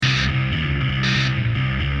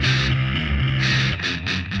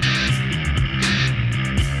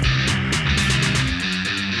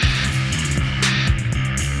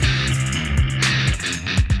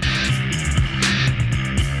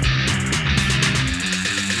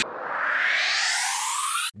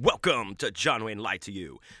Welcome to John Wayne Lied to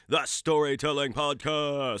You, the storytelling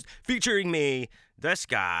podcast featuring me, this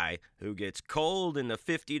guy who gets cold in the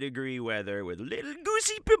 50-degree weather with little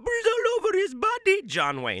goosey pimpers all over his body.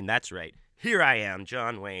 John Wayne, that's right. Here I am,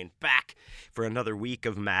 John Wayne, back for another week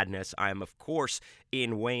of madness. I am, of course,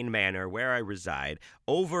 in Wayne Manor, where I reside,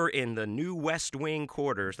 over in the new West Wing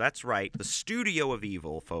quarters. That's right, the Studio of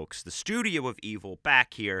Evil, folks. The Studio of Evil,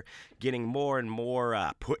 back here, getting more and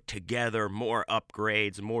more put together, more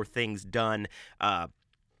upgrades, more things done,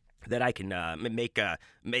 that I can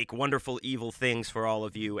make wonderful evil things for all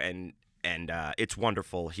of you, and it's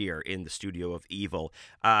wonderful here in the Studio of Evil.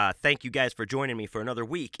 Thank you guys for joining me for another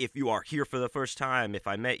week. If you are here for the first time, if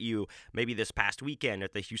I met you maybe this past weekend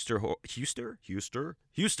at the Houston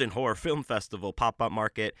Horror Film Festival Pop-Up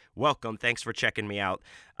Market, welcome. Thanks for checking me out.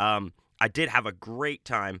 I did have a great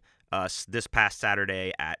time this past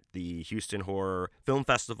Saturday at the Houston Horror Film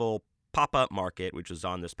Festival Pop-Up Market, which was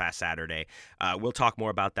on this past Saturday. We'll talk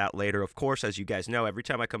more about that later. Of course, as you guys know, every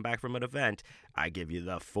time I come back from an event, I give you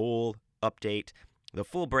the full update, the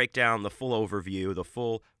full breakdown, the full overview, the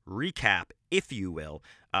full recap, if you will,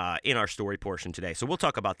 in our story portion today. So we'll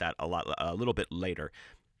talk about that a little bit later.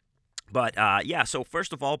 But yeah, so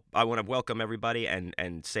first of all, I want to welcome everybody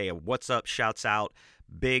and say a what's up, shouts out,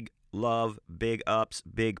 big love, big ups,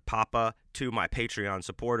 big papa to my Patreon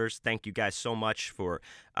supporters. Thank you guys so much for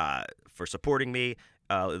supporting me.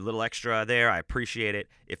 A little extra there, I appreciate it.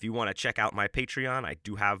 If you want to check out my Patreon, I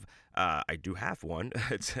do have one.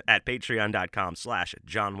 It's at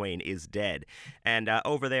patreon.com/JohnWayneIsDead. And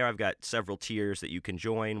over there, I've got several tiers that you can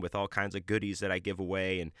join with all kinds of goodies that I give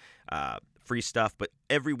away and free stuff. But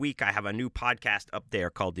every week I have a new podcast up there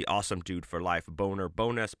called the Awesome Dude for Life Boner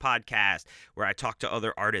Bonus Podcast, where I talk to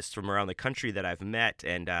other artists from around the country that I've met,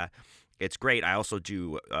 and it's great. I also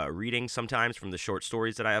do readings sometimes from the short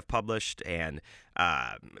stories that I have published, and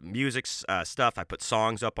music stuff. I put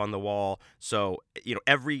songs up on the wall. So, you know,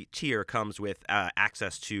 every tier comes with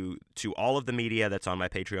access to all of the media that's on my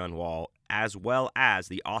Patreon wall, as well as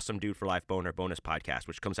the Awesome Dude for Life Boner Bonus Podcast,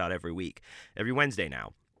 which comes out every week, every Wednesday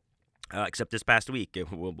now. Except this past week,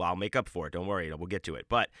 I'll make up for it. Don't worry, we'll get to it.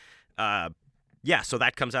 But yeah, so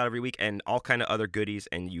that comes out every week, and all kind of other goodies.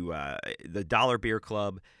 And the Dollar Beer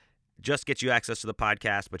Club just gets you access to the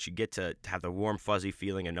podcast, but you get to have the warm, fuzzy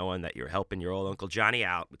feeling of knowing that you're helping your old Uncle Johnny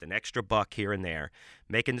out with an extra buck here and there,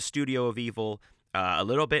 making the Studio of Evil a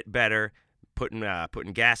little bit better, putting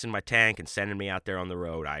gas in my tank and sending me out there on the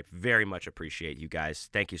road. I very much appreciate you guys.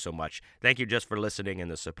 Thank you so much. Thank you just for listening and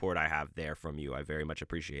the support I have there from you. I very much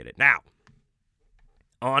appreciate it. Now,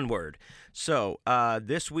 onward. So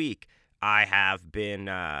this week I have been,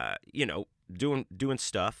 doing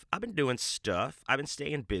stuff. I've been doing stuff. I've been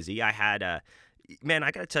staying busy. I had man,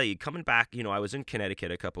 I gotta tell you, coming back, I was in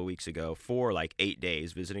Connecticut a couple of weeks ago for like 8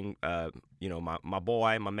 days visiting, my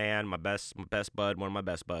boy, my man, my best bud, one of my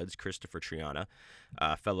best buds, Christopher Triana,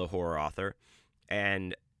 fellow horror author.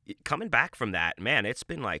 And coming back from that, man, it's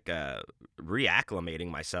been like reacclimating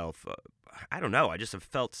myself. I don't know. I just have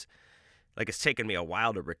felt like it's taken me a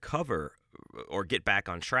while to recover or get back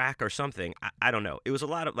on track or something. I don't know. It was a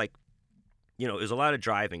lot of it was a lot of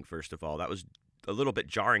driving, first of all. That was a little bit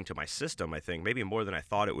jarring to my system, I think, maybe more than I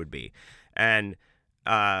thought it would be. And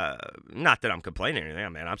not that I'm complaining or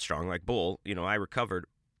anything, man, I'm strong like bull. I recovered.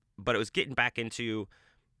 But it was getting back into,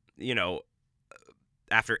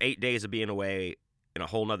 after 8 days of being away in a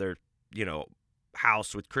whole nother,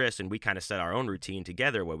 house with Chris, and we kind of set our own routine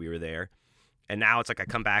together while we were there. And now it's like I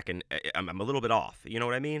come back and I'm a little bit off. You know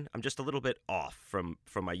what I mean? I'm just a little bit off from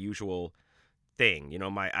my usual thing.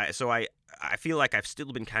 I feel like I've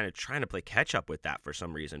still been kind of trying to play catch up with that for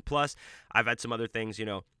some reason. Plus, I've had some other things.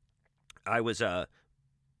 I was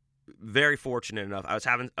very fortunate enough. I was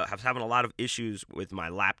having a lot of issues with my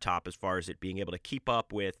laptop as far as it being able to keep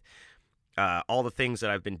up with all the things that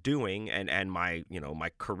I've been doing and my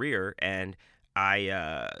my career. And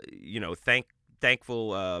I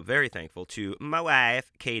very thankful to my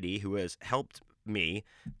wife Katie, who has helped me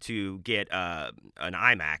to get an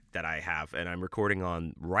iMac that I have and I'm recording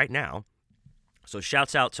on right now. So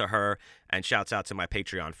shouts out to her, and shouts out to my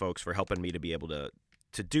Patreon folks for helping me to be able to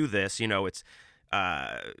do this. It's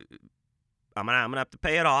I'm gonna have to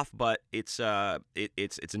pay it off, but it's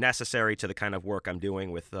necessary to the kind of work I'm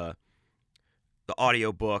doing with the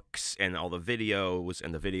audio books and all the videos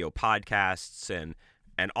and the video podcasts and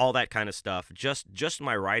all that kind of stuff. Just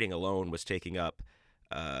my writing alone was taking up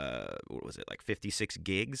what was it, like 56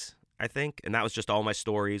 gigs, I think, and that was just all my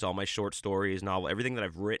stories, all my short stories, novel, everything that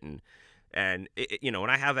I've written. And and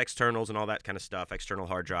I have externals and all that kind of stuff, external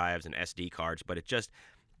hard drives and SD cards, but it's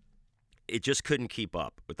it just couldn't keep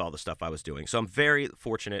up with all the stuff I was doing. So I'm very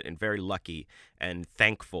fortunate and very lucky and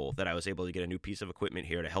thankful that I was able to get a new piece of equipment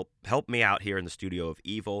here to help me out here in the studio of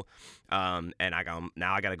Evil. And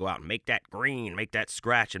now I got to go out and make that green, make that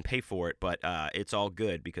scratch, and pay for it. But it's all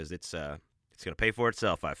good because it's going to pay for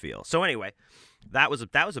itself, I feel. So anyway, that was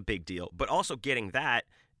a big deal. But also getting that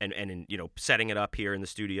and setting it up here in the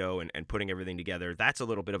studio and putting everything together, that's a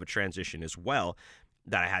little bit of a transition as well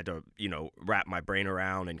that I had to wrap my brain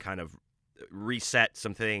around and kind of reset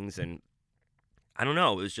some things. And I don't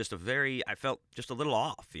know, it was just I felt just a little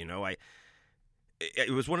off.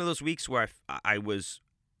 It was one of those weeks where I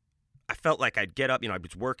felt like I'd get up, I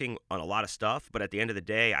was working on a lot of stuff, but at the end of the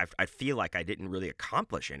day, I feel like I didn't really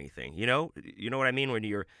accomplish anything. You know what I mean?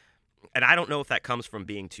 And I don't know if that comes from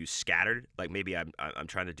being too scattered, like maybe I'm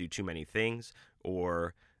trying to do too many things,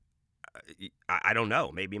 or I don't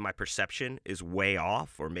know, maybe my perception is way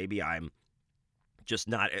off, or maybe I'm just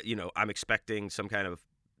not, I'm expecting some kind of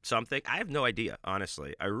something. I have no idea,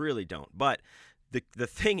 honestly. I really don't. But the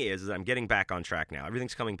thing is I'm getting back on track now.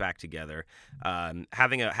 Everything's coming back together.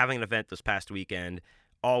 Having an event this past weekend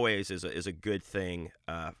always is a good thing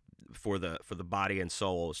for the body and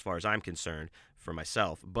soul, as far as I'm concerned, for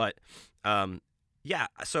myself. But yeah,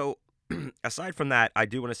 so aside from that, I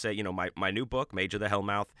do want to say, my new book, Mage of the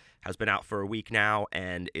Hellmouth, has been out for a week now,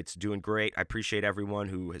 and it's doing great. I appreciate everyone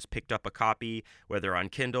who has picked up a copy, whether on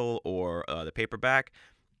Kindle or the paperback,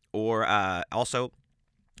 or also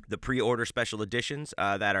the pre-order special editions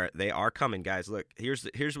they are coming, guys. Look,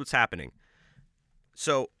 here's what's happening.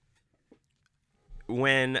 So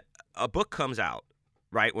when a book comes out,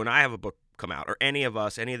 right? When I have a book come out, or any of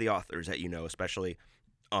the authors that especially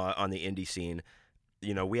on the indie scene,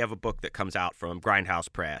 we have a book that comes out from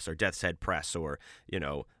Grindhouse Press or Death's Head Press or,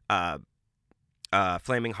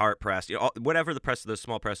 Flaming Heart Press, whatever the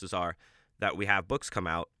small presses are that we have books come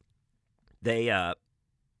out. You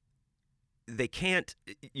can't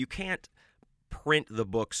print the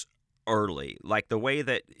books early. Like the way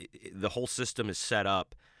that the whole system is set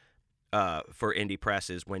up for indie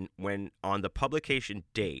presses, when on the publication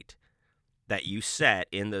date that you set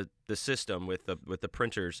in the system with the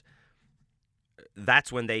printers,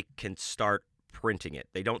 that's when they can start printing it.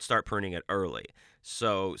 They don't start printing it early.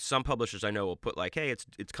 So some publishers I know will put like, hey,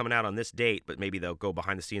 it's coming out on this date, but maybe they'll go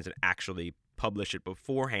behind the scenes and actually publish it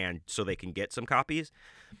beforehand so they can get some copies.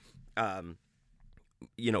 But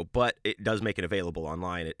it does make it available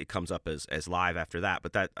online. It comes up as live after that,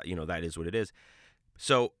 but that, that is what it is.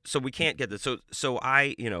 So we can't get this. So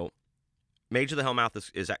I, Mage of the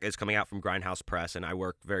Hellmouth is coming out from Grindhouse Press, and I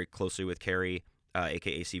work very closely with Carrie,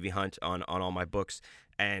 aka CV Hunt, on all my books,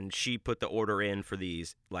 and she put the order in for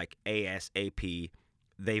these like ASAP.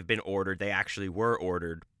 They've been ordered. They actually were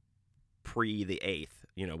ordered pre the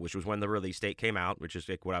 8th, which was when the release date came out, which is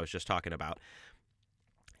like what I was just talking about.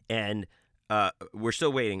 And we're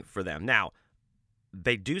still waiting for them. Now,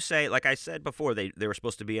 they do say, like I said before, they were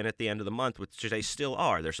supposed to be in at the end of the month, which they still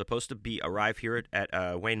are. They're supposed to arrive here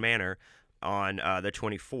at Wayne Manor on the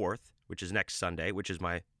 24th, which is next Sunday, which is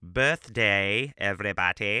my birthday,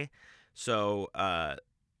 everybody. So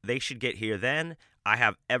they should get here then. I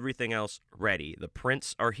have everything else ready. The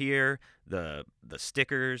prints are here, the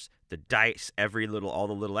stickers, the dice, all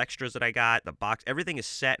the little extras that I got, the box, everything is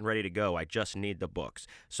set and ready to go. I just need the books.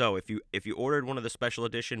 So if you ordered one of the special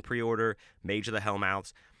edition pre-order Mage of the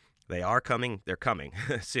Hellmouths, they are coming. They're coming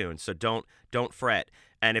soon. So don't fret.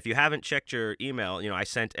 And if you haven't checked your email, I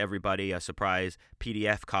sent everybody a surprise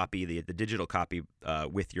PDF copy, the digital copy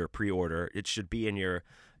with your pre-order. It should be in your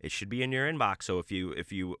inbox. So if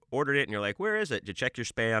you ordered it and you're like, where is it? To check your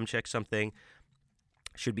spam, check something.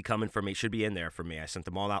 Should be coming for me. Should be in there for me. I sent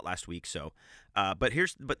them all out last week. So, but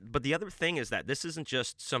the other thing is that this isn't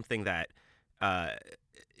just something that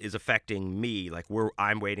is affecting me. Like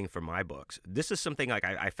I'm waiting for my books. This is something like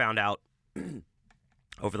I found out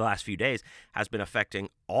over the last few days has been affecting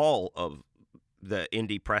all of the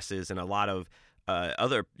indie presses and a lot of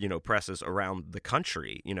other presses around the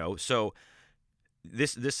country. So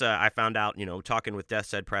this I found out talking with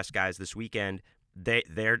Death's Head Press guys this weekend.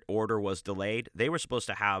 Their order was delayed. They were supposed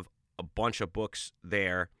to have a bunch of books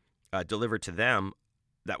there delivered to them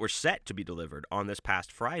that were set to be delivered on this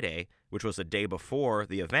past Friday, which was the day before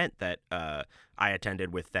the event that I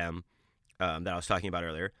attended with them that I was talking about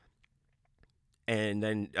earlier. And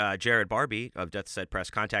then Jared Barbie of Death's Head Press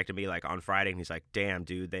contacted me like on Friday, and he's like, "Damn,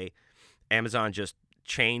 dude, Amazon just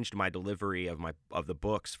changed my delivery of the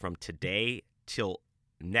books from today till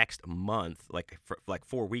next month, like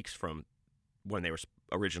 4 weeks from when they were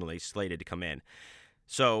originally slated to come in."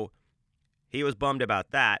 So he was bummed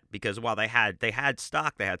about that because while they had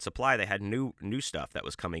stock, they had supply, they had new stuff that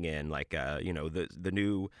was coming in, like the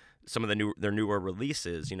new some of their newer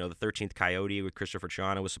releases. The 13th Coyote with Christopher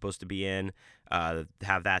Chiano was supposed to be in,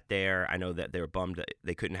 have that there. I know that they were bummed that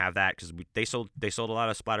they couldn't have that because they sold a lot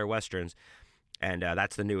of splatter westerns, and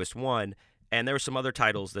that's the newest one. And there were some other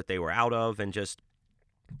titles that they were out of, and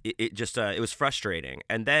it was frustrating.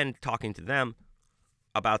 And then talking to them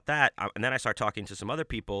about that, and then I start talking to some other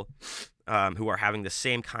people who are having the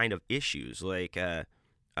same kind of issues. Like I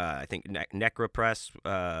think Necropress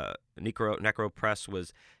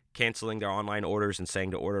was canceling their online orders and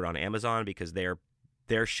saying to order it on Amazon because their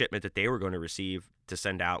shipment that they were going to receive to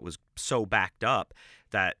send out was so backed up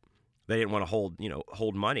that they didn't want to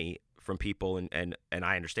hold money from people, and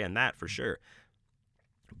I understand that for sure.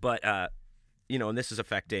 But and this is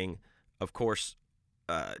affecting, of course,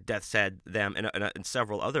 Death's Head, them, and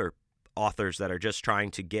several other authors that are just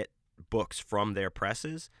trying to get books from their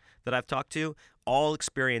presses that I've talked to, all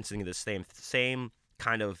experiencing the same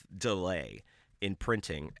kind of delay in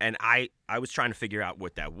printing. And I was trying to figure out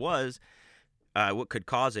what that was, what could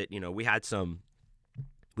cause it. We had some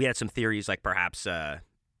theories, like perhaps they're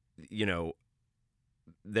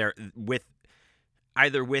with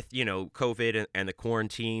COVID and the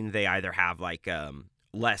quarantine, they either have like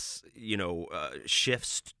less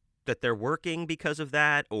shifts that they're working because of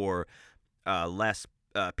that, or less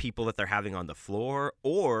people that they're having on the floor,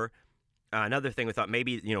 or another thing we thought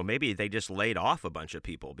maybe they just laid off a bunch of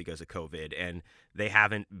people because of COVID and they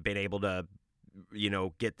haven't been able to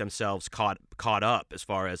get themselves caught up as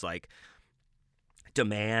far as like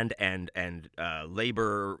demand and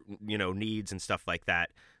labor needs and stuff like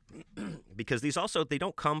that. Because these also, they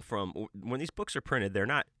don't come from, when these books are printed, they're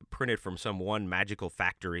not printed from some one magical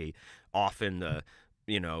factory off in the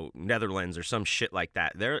Netherlands or some shit like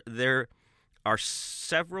that. There are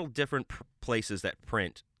several different places that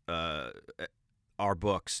print our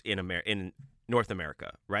books in North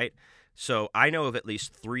America, right? So I know of at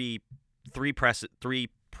least three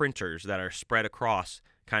printers that are spread across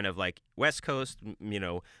kind of like West Coast,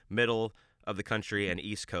 middle of the country, and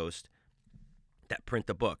East Coast, that print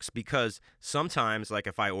the books. Because sometimes, like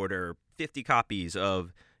if I order 50 copies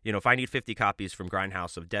of, if I need 50 copies from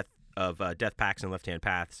Grindhouse of Death Packs and Left Hand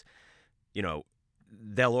Paths,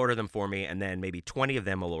 they'll order them for me, and then maybe 20 of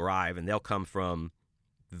them will arrive, and they'll come from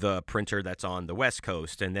the printer that's on the West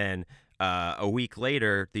Coast, and then a week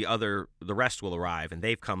later, the rest will arrive, and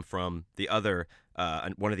they've come from the other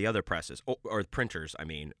one of the other presses or printers. I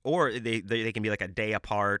mean, or they can be like a day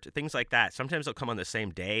apart, things like that. Sometimes they'll come on the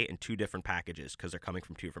same day in two different packages because they're coming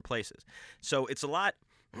from two different places. So it's a lot.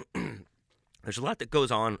 There's a lot that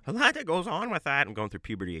goes on. With that. I'm going through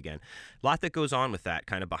puberty again. A lot that goes on with that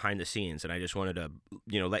kind of behind the scenes, and I just wanted to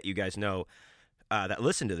let you guys know. That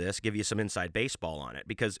listen to this, give you some inside baseball on it,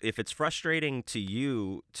 because if it's frustrating to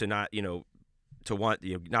you to not, to want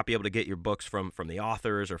not be able to get your books from the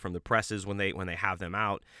authors or from the presses when they have them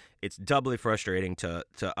out, it's doubly frustrating to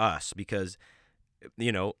us because,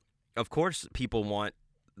 of course people want,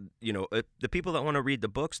 the people that want to read the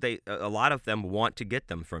books, a lot of them want to get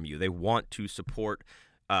them from you. They want to support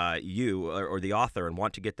you or the author and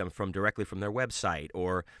want to get them directly from their website,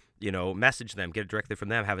 or message them, get it directly from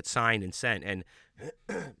them, have it signed and sent. And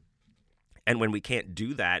when we can't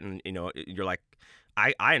do that, and you're like,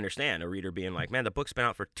 I understand a reader being like, man, the book's been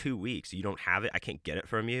out for 2 weeks, you don't have it, I can't get it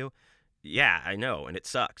from you. Yeah, I know, and it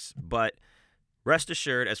sucks. But rest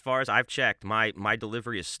assured, as far as I've checked, my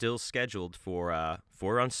delivery is still scheduled for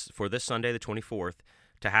this Sunday, the 24th,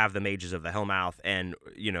 to have the Mages of the Hellmouth. And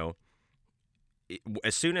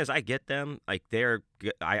as soon as I get them, like they're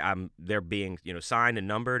being signed and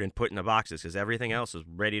numbered and put in the boxes, because everything else is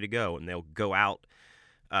ready to go, and they'll go out.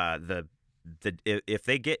 If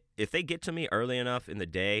they get to me early enough in the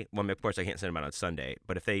day, well, of course I can't send them out on Sunday,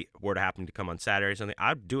 but if they were to happen to come on Saturday or something,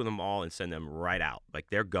 I'd do them all and send them right out. Like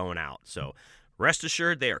they're going out. So rest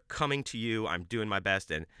assured, they are coming to you. I'm doing my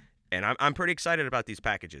best, and I'm pretty excited about these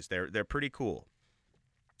packages. They're pretty cool.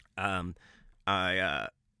 It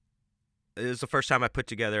was the first time I put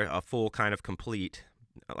together a full kind of complete,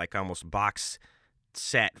 like almost box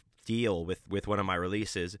set deal with one of my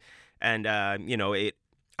releases. And,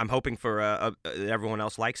 I'm hoping for everyone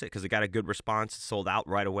else likes it, because it got a good response. It sold out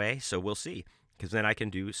right away. So we'll see, because then I can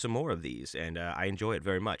do some more of these, and I enjoy it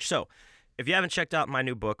very much. So if you haven't checked out my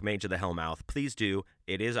new book, Mage of the Hellmouth, please do.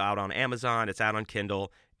 It is out on Amazon. It's out on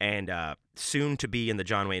Kindle, and soon to be in the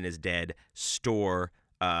John Wayne is Dead store,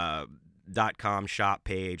 .com shop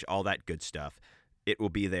page, all that good stuff. It will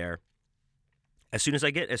be there as soon as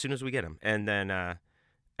we get them, and then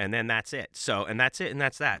that's it. So, and that's it, and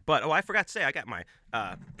that's that. But I forgot to say, I got my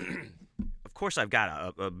course, I've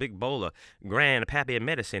got a big bowl of Grandpappy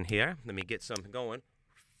medicine here. Let me get some going.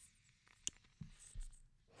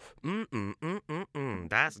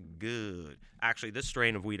 That's good. Actually, this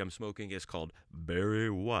strain of weed I'm smoking is called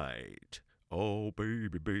Berry White. Oh,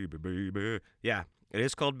 baby, baby, baby. Yeah, it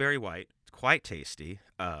is called Berry White. It's quite tasty.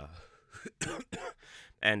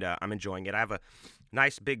 And I'm enjoying it. I have a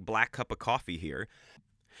nice big black cup of coffee here.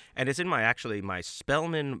 And it's in my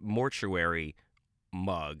Spellman Mortuary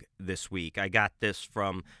mug this week. I got this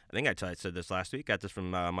from, I think I said this last week, got this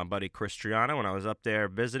from my buddy Chris Triana when I was up there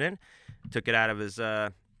visiting. Took it out of his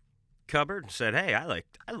cupboard and said, hey, I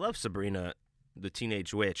love Sabrina the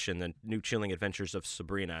Teenage Witch and the New Chilling Adventures of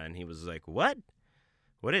Sabrina. And he was like, what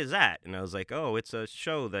is that? And I was like, oh, it's a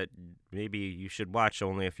show that maybe you should watch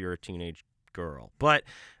only if you're a teenage girl. But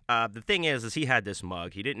the thing is he had this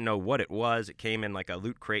mug. He didn't know what it was. It came in like a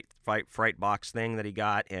Loot Crate fright box thing that he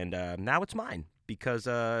got, and now it's mine because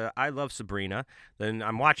I love Sabrina. Then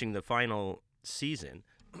I'm watching the final season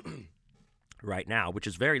right now, which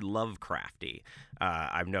is very Lovecrafty.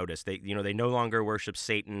 I've noticed they no longer worship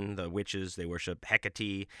Satan, the witches. They worship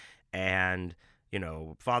Hecate, and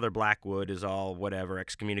Father Blackwood is all whatever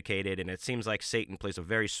excommunicated, and it seems like Satan plays a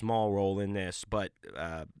very small role in this, but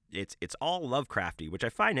it's all Lovecrafty, which I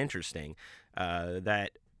find interesting.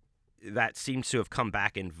 That seems to have come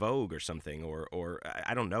back in vogue or something, or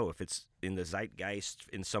I don't know if it's in the zeitgeist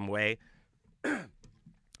in some way.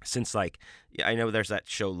 Since I know there's that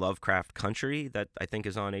show Lovecraft Country that I think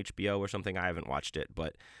is on HBO or something. I haven't watched it,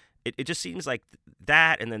 but it just seems like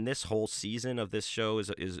that, and then this whole season of this show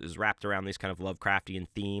is wrapped around these kind of Lovecraftian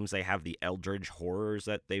themes. They have the eldritch horrors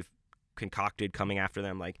that they've concocted coming after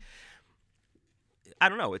them. Like, I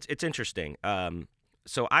don't know. It's interesting.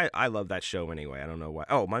 So I love that show anyway. I don't know why.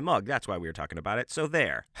 Oh, my mug. That's why we were talking about it. So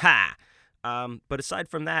there. Ha! But aside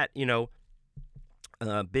from that,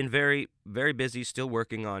 been very, very busy, still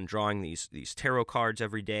working on drawing these tarot cards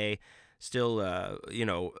every day, still,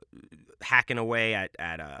 hacking away at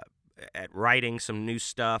writing some new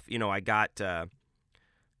stuff. I got, I'm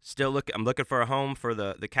looking for a home for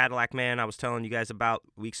the Cadillac Man I was telling you guys about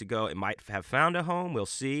weeks ago. It might have found a home. We'll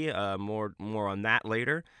see. More on that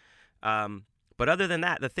later. But other than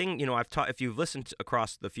that, the thing, if you've listened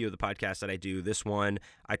across the few of the podcasts that I do, this one,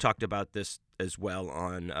 I talked about this as well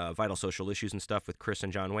on Vital Social Issues and stuff with Chris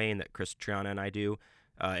and John Wayne that Chris Triana and I do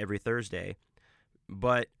every Thursday.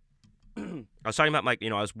 But I was talking about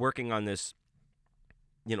I was working on this,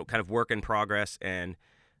 kind of work in progress, and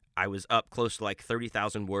I was up close to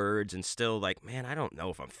 30,000 words and still man, I don't know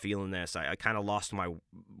if I'm feeling this. I kind of lost my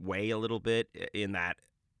way a little bit in that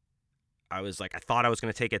I was I thought I was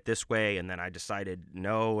going to take it this way, and then I decided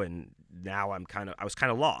no, and now I was kind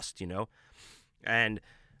of lost, and and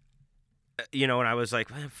I was like,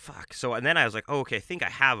 well, fuck. So, and then I was like, oh, okay, I think I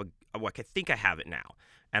have it now,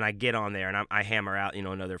 and I get on there and I hammer out,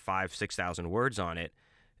 another 5,000-6,000 words on it,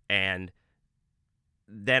 and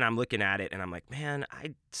then I'm looking at it and I'm like, man,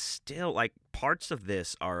 I still parts of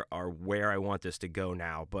this are where I want this to go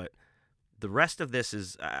now, but the rest of this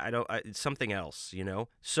is it's something else,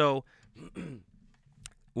 So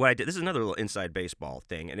what I did, this is another little inside baseball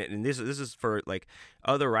thing, and this is for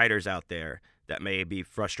other writers out there that may be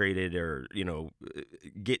frustrated or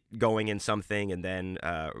get going in something and then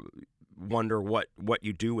wonder what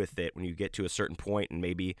you do with it when you get to a certain point, and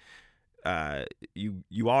maybe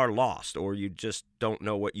you are lost, or you just don't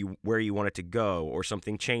know where you want it to go, or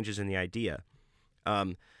something changes in the idea.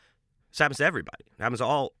 This happens to everybody. It happens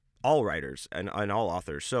to all writers and all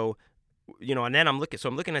authors. So and then I'm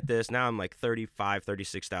looking at this now. I'm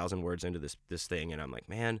 36,000 words into this thing, and I'm like,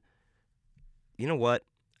 man, you know what?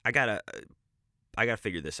 I gotta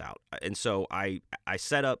figure this out. And so I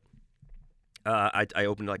set up. I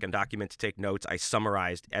opened a document to take notes. I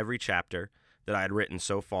summarized every chapter that I had written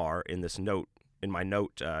so far in my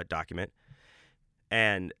note document,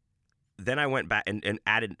 and then I went back and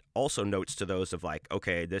added also notes to those of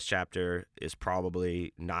okay, this chapter is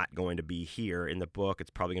probably not going to be here in the book.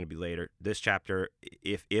 It's probably going to be later. This chapter,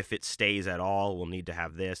 if it stays at all, will need to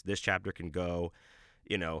have this. This chapter can go,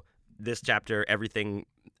 this chapter,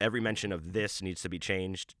 every mention of this needs to be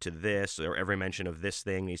changed to this, or every mention of this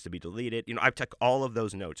thing needs to be deleted. I took all of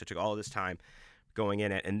those notes. I took all of this time going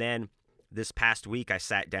in it. And then this past week I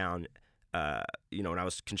sat down, and I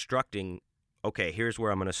was constructing, okay, here's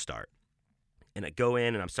where I'm going to start. And I go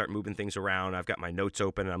in and I'm starting moving things around. I've got my notes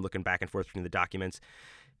open and I'm looking back and forth between the documents.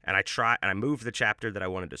 And I move the chapter that I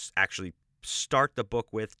wanted to actually start the book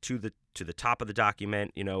with to the top of the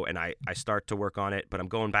document, and I start to work on it, but I'm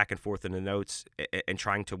going back and forth in the notes and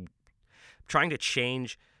trying to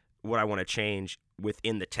change what I want to change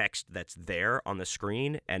within the text that's there on the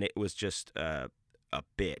screen, and it was just a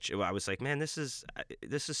bitch. I was like, man, this is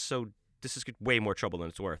way more trouble than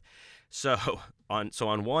it's worth. So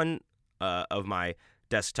on one of my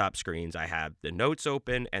desktop screens, I have the notes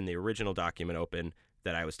open and the original document open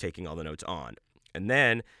that I was taking all the notes on, and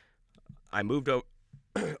then I moved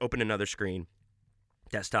opened another screen,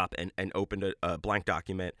 desktop, and opened a blank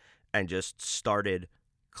document and just started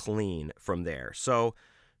clean from there. So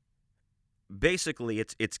basically,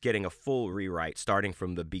 it's getting a full rewrite starting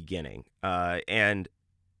from the beginning, and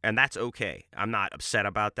that's okay. I'm not upset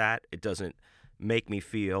about that. It doesn't make me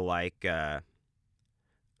feel like oh,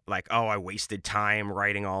 I wasted time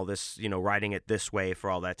writing all this, writing it this way for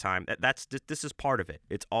all that time. This is part of it.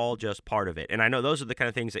 It's all just part of it. And I know those are the kind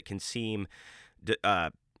of things that can seem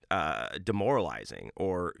demoralizing,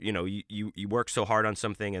 or you work so hard on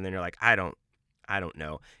something and then you're like, I don't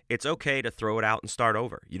know. It's okay to throw it out and start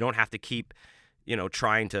over. You don't have to keep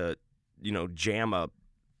trying to jam a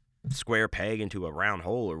square peg into a round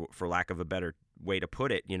hole, or for lack of a better way to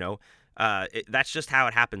put it. That's just how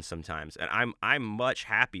it happens sometimes. And I'm much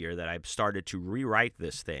happier that I've started to rewrite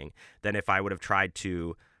this thing than if I would have tried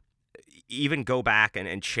to even go back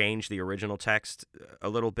and change the original text a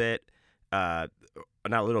little bit. Not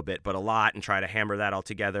a little bit, but a lot, and try to hammer that all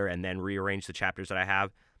together and then rearrange the chapters that I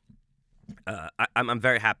have. I'm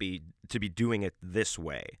very happy to be doing it this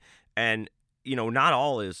way. And, not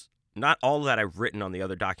all that I've written on the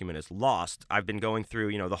other document is lost. I've been going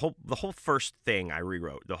through, the whole first thing I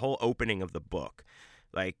rewrote, the whole opening of the book.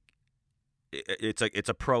 Like, it's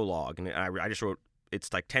a prologue, and I just wrote,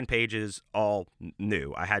 it's like 10 pages, all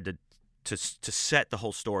new. I had to set the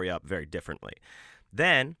whole story up very differently.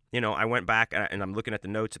 Then, I went back and I'm looking at the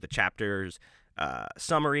notes of the chapters,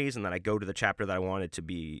 summaries, and then I go to the chapter that I wanted to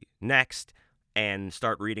be next and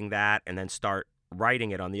start reading that, and then start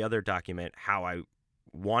writing it on the other document how I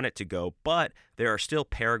want it to go. But there are still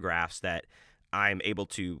paragraphs that I'm able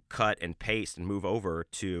to cut and paste and move over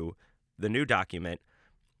to the new document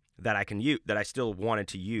that I can use, that I still wanted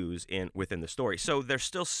to use within the story. So there's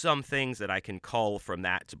still some things that I can cull from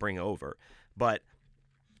that to bring over, but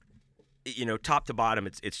top to bottom,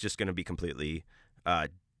 it's just going to be completely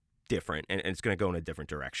different, and it's going to go in a different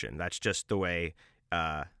direction. That's just the way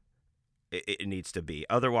it needs to be.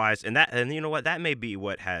 Otherwise, and you know what, that may be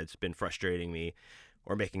what has been frustrating me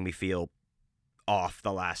or making me feel off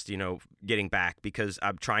the last, getting back, because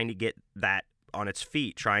I'm trying to get that on its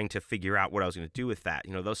feet, trying to figure out what I was going to do with that.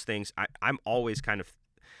 Those things, I'm always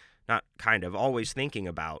always thinking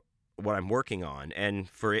about what I'm working on, and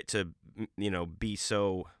for it to, be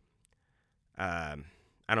so, I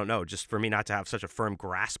don't know, just for me not to have such a firm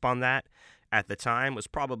grasp on that at the time was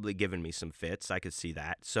probably giving me some fits. I could see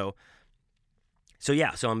that. So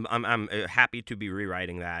yeah, so I'm happy to be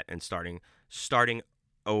rewriting that and starting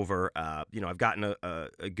over. I've gotten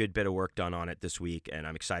a good bit of work done on it this week, and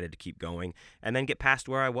I'm excited to keep going and then get past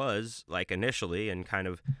where I was like initially, and kind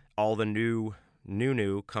of all the new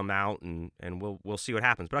come out, and we'll see what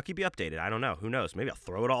happens. But I'll keep you updated. I don't know. Who knows? Maybe I'll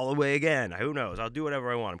throw it all away again. Who knows? I'll do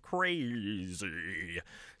whatever I want. I'm crazy.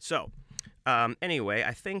 So anyway,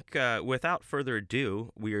 I think without further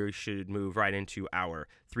ado, we should move right into our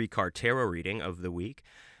 3-card tarot reading of the week.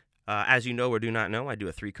 As you know or do not know, I do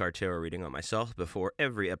a 3-card tarot reading on myself before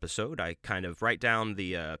every episode. I kind of write down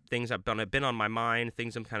the things have been on my mind,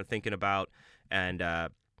 things I'm kind of thinking about, and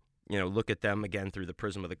look at them again through the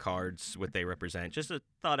prism of the cards, what they represent. Just a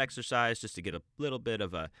thought exercise, just to get a little bit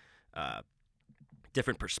of a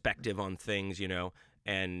different perspective on things,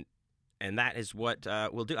 and that is what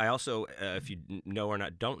we'll do. I also, if you know or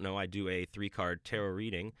don't know, I do a 3-card tarot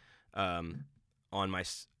reading on my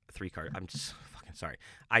 3-card. I'm just fucking sorry.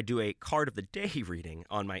 I do a card of the day reading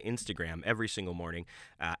on my Instagram every single morning.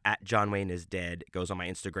 At John Wayne is Dead. It goes on my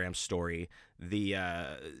Instagram story. The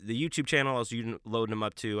YouTube channel I was loading them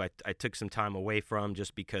up to, I took some time away from,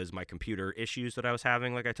 just because my computer issues that I was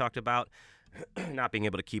having, like I talked about, not being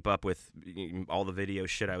able to keep up with all the video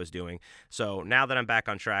shit I was doing. So now that I'm back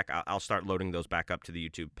on track, I'll start loading those back up to the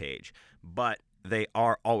YouTube page. But they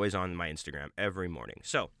are always on my Instagram every morning.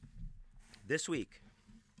 So this week,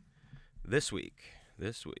 the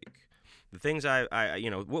things I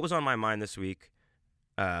what was on my mind this week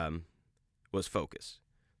was focus.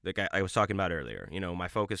 Like I was talking about earlier, my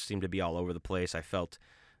focus seemed to be all over the place. I felt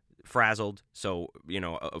frazzled. So,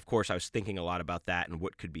 of course I was thinking a lot about that and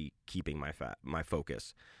what could be keeping my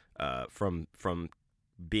focus from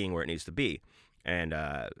being where it needs to be. And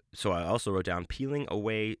so I also wrote down peeling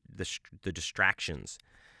away the distractions.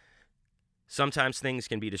 Sometimes things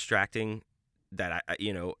can be distracting that I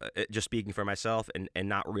just speaking for myself, and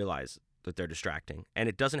not realize that they're distracting. And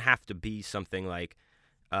it doesn't have to be something like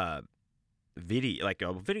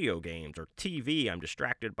video games or TV. I'm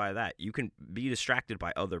distracted by that. You can be distracted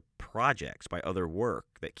by other projects, by other work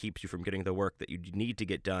that keeps you from getting the work that you need to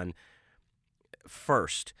get done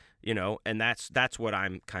first, and that's what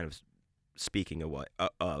I'm kind of speaking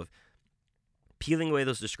of peeling away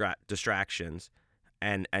those distractions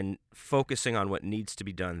and focusing on what needs to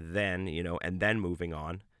be done then, and then moving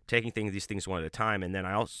on, taking these things one at a time. And then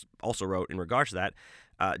I also wrote in regards to that,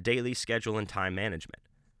 daily schedule and time management,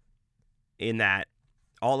 in that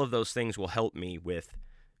all of those things will help me with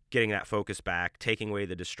getting that focus back, taking away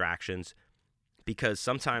the distractions, because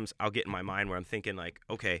sometimes I'll get in my mind where I'm thinking like,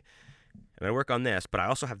 okay, I'm going to work on this, but I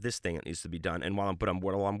also have this thing that needs to be done. And while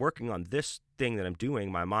I'm working on this thing that I'm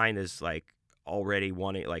doing, my mind is like already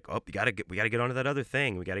wanting, like, oh, we got to get onto that other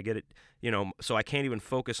thing. We got to get it, so I can't even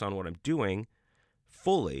focus on what I'm doing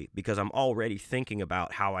fully because I'm already thinking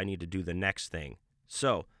about how I need to do the next thing.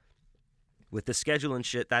 So with the schedule and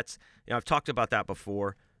shit, that's, I've talked about that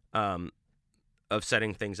before, of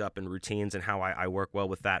setting things up in routines and how I work well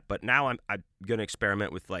with that. But now I'm going to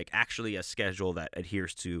experiment with like actually a schedule that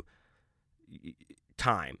adheres to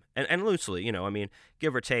time and loosely,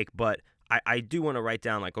 give or take. But I do want to write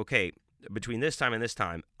down like, okay, between this time and this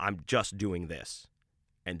time, I'm just doing this.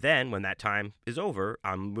 And then when that time is over,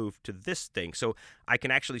 I'm moved to this thing. So I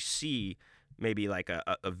can actually see maybe like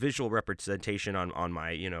a visual representation on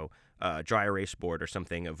my, dry erase board or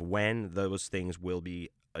something of when those things will be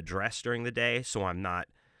addressed during the day. So I'm not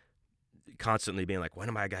constantly being like, when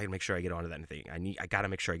am I going to make sure I get onto that thing? I got to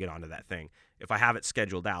make sure I get onto that thing. If I have it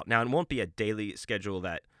scheduled out. Now, it won't be a daily schedule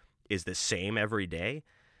that is the same every day.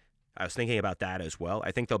 I was thinking about that as well.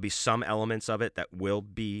 I think there'll be some elements of it that will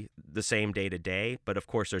be the same day to day, but of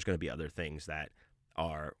course there's going to be other things that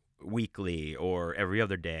are weekly or every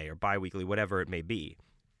other day or bi-weekly, whatever it may be.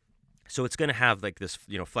 So it's going to have like this,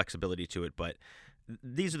 flexibility to it, but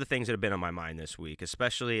these are the things that have been on my mind this week,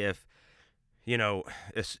 especially if we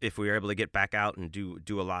were able to get back out and do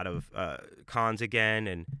a lot of cons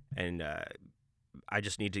again, and I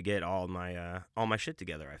just need to get all my shit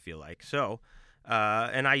together, I feel like. So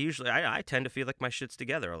and I tend to feel like my shit's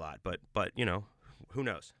together a lot, but who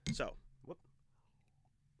knows? So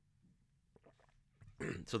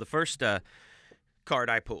so the first card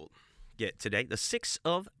I pulled today, the Six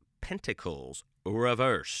of Pentacles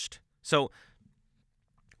reversed. So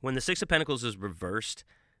when the Six of Pentacles is reversed,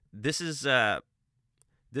 this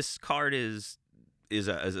card is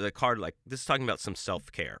a card like this is talking about some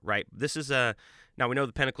self-care, right? This is now we know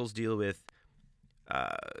the Pentacles deal with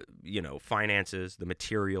finances, the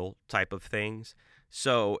material type of things.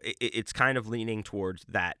 So it's kind of leaning towards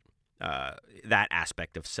that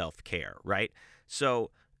aspect of self-care, right? So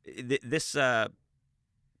this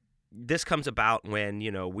comes about when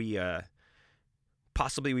we've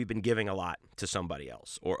been giving a lot to somebody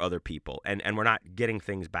else or other people, and we're not getting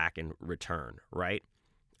things back in return, right?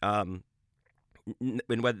 And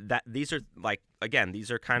whether these are like, again, these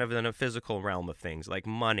are kind of in a physical realm of things like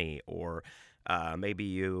money, or maybe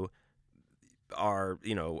you are,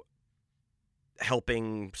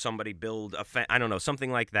 helping somebody build I don't know,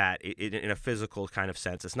 something like that in a physical kind of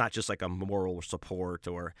sense. It's not just like a moral support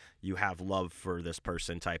or you have love for this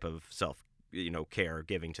person type of self, care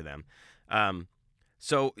giving to them.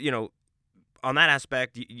 So, on that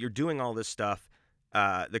aspect, you're doing all this stuff.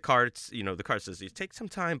 The card says, you take some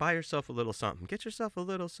time, buy yourself a little something, get yourself a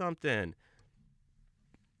little something,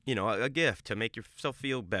 a gift to make yourself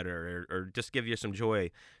feel better, or just give you some joy,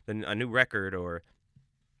 a new record, or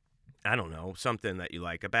I don't know, something that you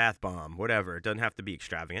like, a bath bomb, whatever. It doesn't have to be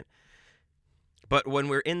extravagant. But when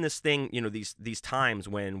we're in this thing, these times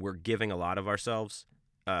when we're giving a lot of ourselves,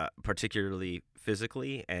 particularly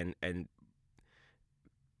physically, and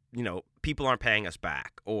people aren't paying us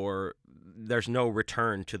back, or there's no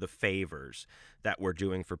return to the favors that we're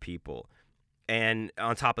doing for people. And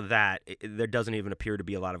on top of that, there doesn't even appear to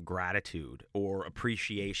be a lot of gratitude or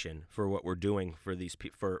appreciation for what we're doing for these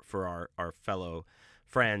for our fellow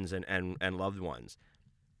friends and loved ones.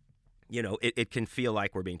 It can feel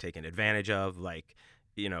like we're being taken advantage of, like,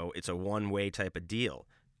 it's a one-way type of deal.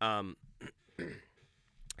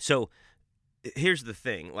 So here's the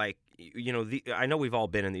thing, like, I know we've all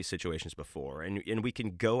been in these situations before, and we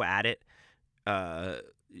can go at it,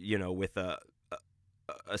 with a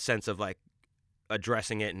sense of like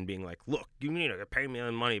addressing it and being like, look, you need to pay me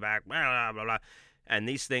the money back, blah, blah, blah. And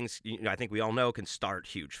these things, I think we all know, can start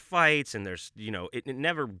huge fights, and there's, it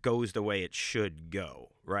never goes the way it should go,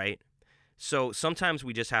 right? So sometimes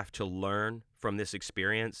we just have to learn from this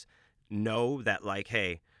experience, know that, like,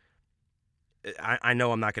 hey, I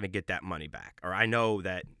know I'm not going to get that money back, or I know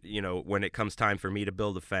that, when it comes time for me to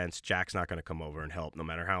build a fence, Jack's not going to come over and help no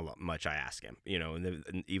matter how much I ask him,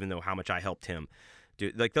 and even though how much I helped him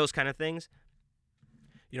do, like, those kind of things.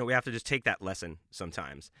 We have to just take that lesson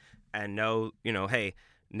sometimes and know, hey,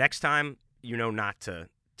 next time, not to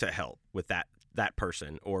help with that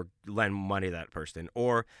person or lend money to that person,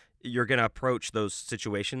 or you're going to approach those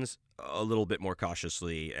situations a little bit more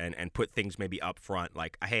cautiously and put things maybe up front,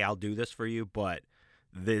 like, hey, I'll do this for you, but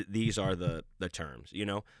these are the terms,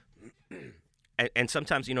 and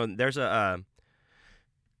sometimes, there's a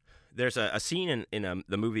scene in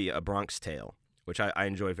the movie A Bronx Tale, which I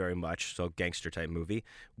enjoy very much, so gangster type movie,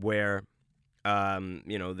 where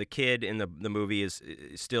the kid in the movie is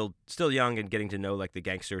still young and getting to know, like, the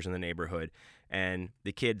gangsters in the neighborhood, and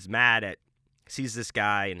the kid's sees this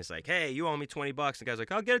guy and is like, hey, you owe me $20. The guy's like,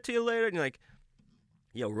 I'll get it to you later, and like,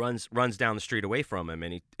 runs down the street away from him,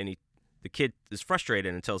 and the kid is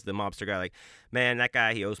frustrated and tells the mobster guy, like, man, that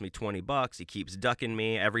guy, he owes me $20. He keeps ducking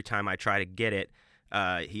me every time I try to get it.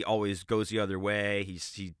 He always goes the other way. He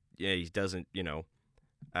doesn't,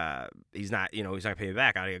 he's not paying me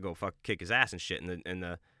back. I gotta go kick his ass and shit.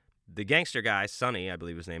 And the gangster guy, Sonny, I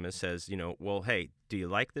believe his name is, says, well, hey, do you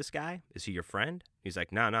like this guy? Is he your friend? He's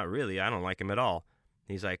like, no, not really. I don't like him at all.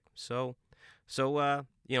 He's like, so,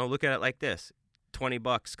 look at it like this.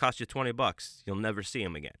 $20 cost you $20. You'll never see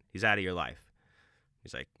him again. He's out of your life.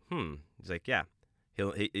 He's like, He's like, yeah,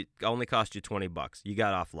 it only cost you $20. You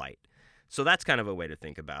got off light. So that's kind of a way to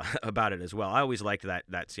think about it as well. I always liked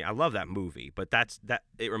that scene. I love that movie, but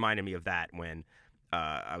it reminded me of that when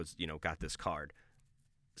I was, got this card.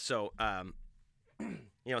 So,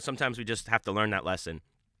 sometimes we just have to learn that lesson,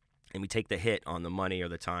 and we take the hit on the money or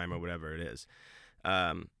the time or whatever it is.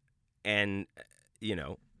 And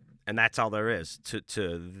that's all there is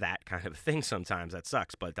to that kind of thing. Sometimes that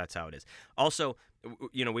sucks, but that's how it is. Also,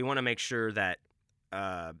 we want to make sure that,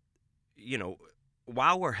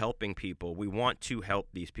 while we're helping people, we want to help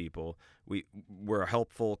these people. We're a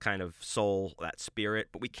helpful kind of soul, that spirit,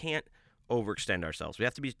 but we can't overextend ourselves. We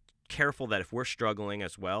have to be careful that if we're struggling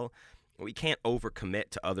as well, we can't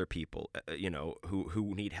overcommit to other people,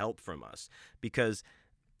 who need help from us, because,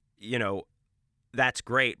 that's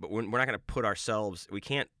great, but we're not going to we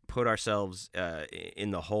can't put ourselves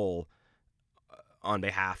in the hole on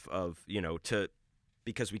behalf of,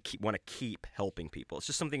 because we want to keep helping people. It's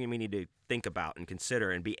just something we need to think about and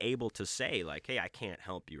consider and be able to say, like, hey, I can't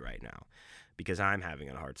help you right now because I'm having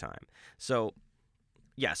a hard time. So,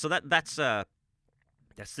 yeah, so that's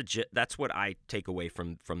what I take away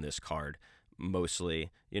from this card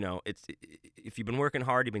mostly. It's, if you've been working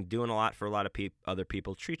hard, you've been doing a lot for a lot of other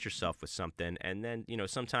people, treat yourself with something. And then,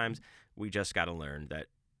 sometimes we just got to learn that,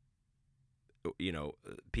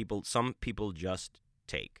 some people just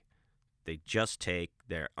take. They just take.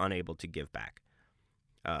 They're unable to give back.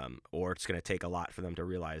 Or it's going to take a lot for them to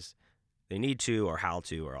realize they need to, or how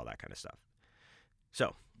to, or all that kind of stuff.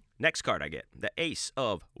 So, next card I get, the Ace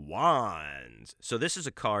of Wands. So this is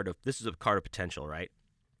a card of potential, right?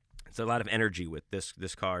 It's a lot of energy with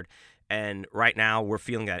this card. And right now we're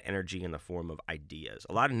feeling that energy in the form of ideas.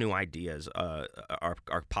 A lot of new ideas are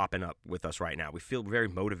popping up with us right now. We feel very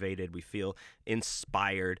motivated. We feel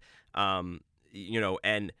inspired. And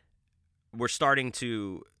we're starting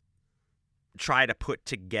to try to put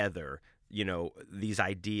together, these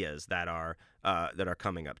ideas that are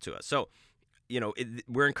coming up to us. So,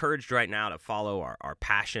 we're encouraged right now to follow our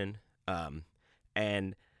passion,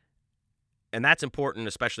 and that's important,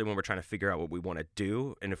 especially when we're trying to figure out what we want to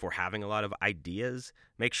do. And if we're having a lot of ideas,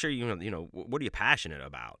 make sure what are you passionate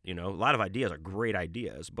about? A lot of ideas are great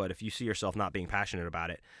ideas, but if you see yourself not being passionate about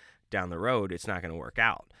it down the road, it's not going to work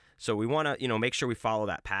out. So we want to, make sure we follow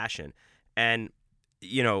that passion. And,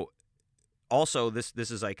 also this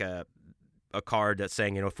is like a card that's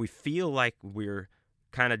saying, if we feel like we're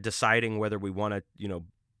kind of deciding whether we want to,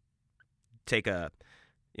 take a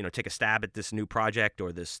stab at this new project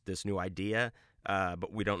or this new idea,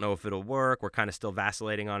 but we don't know if it'll work. We're kind of still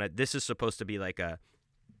vacillating on it. This is supposed to be like a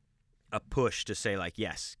push to say, like,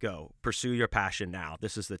 yes, go pursue your passion now.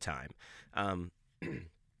 This is the time.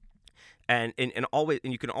 And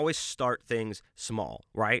you can always start things small,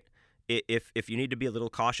 right? If you need to be a little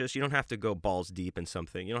cautious, you don't have to go balls deep in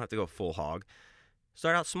something. You don't have to go full hog.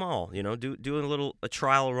 Start out small, do a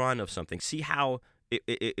trial run of something. See how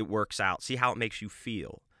it works out. See how it makes you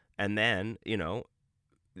feel. And then,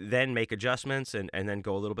 then make adjustments and then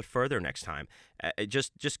go a little bit further next time.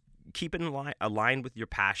 Just keep it aligned with your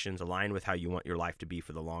passions, aligned with how you want your life to be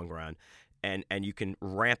for the long run. And you can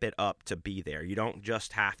ramp it up to be there. You don't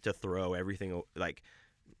just have to throw everything, like,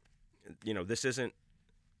 this isn't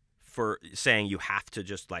for saying you have to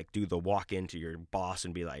just like do the walk into your boss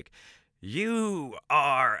and be like, you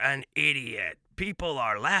are an idiot. People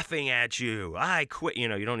are laughing at you. I quit. You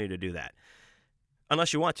don't need to do that.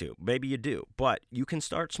 Unless you want to. Maybe you do. But you can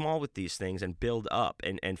start small with these things and build up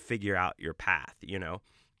and figure out your path,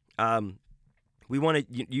 We want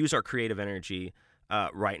to use our creative energy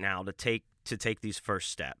right now to take these first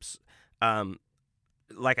steps.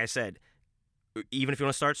 Like I said, even if you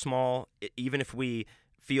want to start small, even if we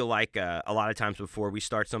feel like a lot of times before we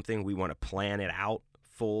start something, we want to plan it out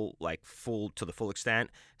full to the full extent.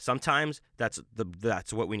 Sometimes that's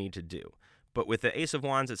what we need to do. But with the Ace of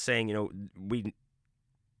Wands, it's saying,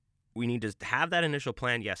 we need to have that initial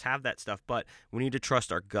plan. Yes, have that stuff, but we need to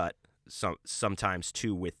trust our gut sometimes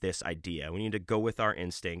too with this idea. We need to go with our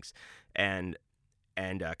instincts and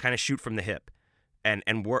kind of shoot from the hip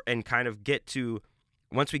and work and kind of get to.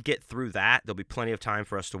 Once we get through that, there'll be plenty of time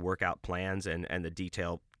for us to work out plans and the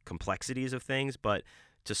detailed complexities of things. But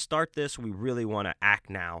to start this, we really want to act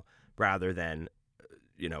now rather than,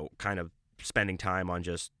 kind of spending time on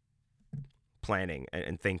just planning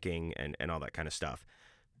and thinking and all that kind of stuff.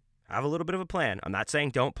 Have a little bit of a plan. I'm not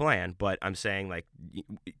saying don't plan, but I'm saying like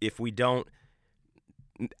if we don't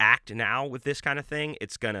act now with this kind of thing,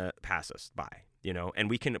 it's going to pass us by, and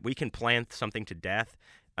we can plan something to death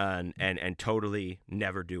and totally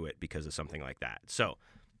never do it because of something like that. So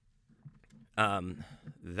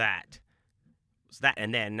that.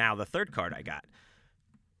 And then now the third card I got,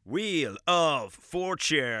 Wheel of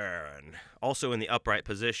Fortune, also in the upright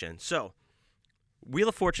position. So Wheel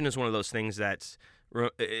of Fortune is one of those things that's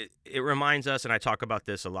it reminds us, and I talk about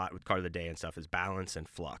this a lot with Card of the Day and stuff, is balance and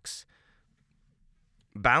flux.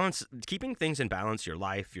 Balance, keeping things in balance, your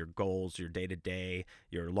life, your goals, your day-to-day,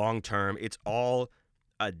 your long-term, it's all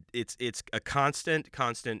it's a constant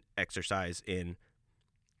exercise in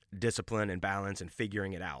discipline and balance and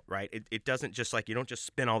figuring it out, right? It doesn't just like, you don't just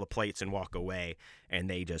spin all the plates and walk away and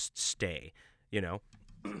they just stay,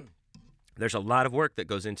 There's a lot of work that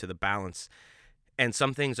goes into the balance, and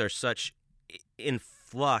some things are such in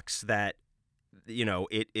flux that,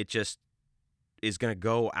 it just is going to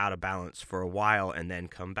go out of balance for a while and then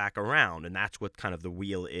come back around, and that's what kind of the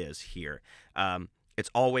wheel is here. It's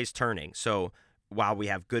always turning. So while we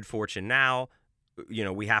have good fortune now,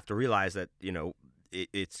 we have to realize that,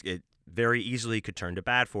 it very easily could turn to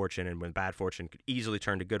bad fortune, and when bad fortune could easily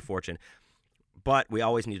turn to good fortune. But we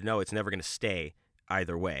always need to know it's never going to stay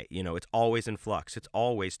either way. It's always in flux. It's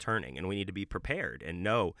always turning, and we need to be prepared and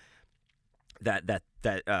know that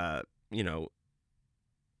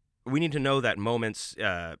we need to know that moments,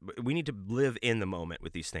 we need to live in the moment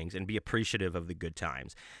with these things and be appreciative of the good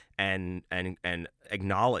times and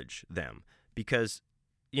acknowledge them, because,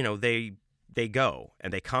 they go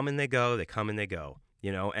and they come and they go, they come and they go,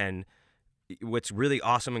 and what's really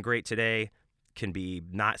awesome and great today can be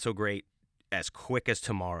not so great as quick as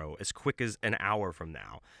tomorrow, as quick as an hour from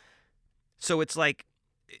now. So it's like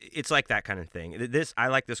that kind of thing. I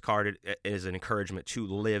like this card as an encouragement to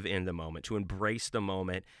live in the moment, to embrace the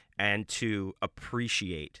moment, and to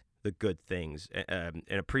appreciate the good things and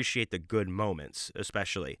appreciate the good moments,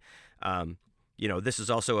 especially. This is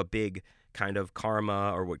also a big kind of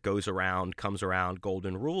karma, or what goes around comes around,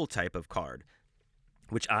 golden rule type of card,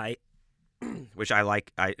 which I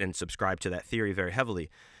like and subscribe to that theory very heavily.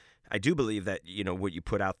 I do believe that, what you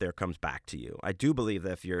put out there comes back to you. I do believe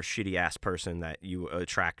that if you're a shitty-ass person, that you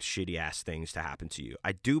attract shitty-ass things to happen to you.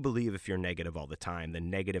 I do believe if you're negative all the time, then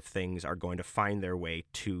negative things are going to find their way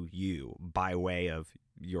to you by way of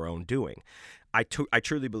your own doing. I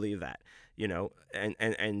truly believe that,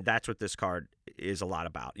 and that's what this card is a lot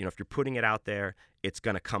about. If you're putting it out there, it's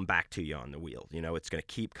going to come back to you on the wheel. It's going to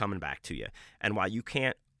keep coming back to you. And while you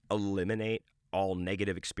can't eliminate all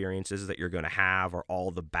negative experiences that you're going to have or all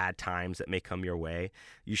the bad times that may come your way,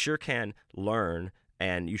 you sure can learn,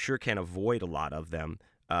 and you sure can avoid a lot of them,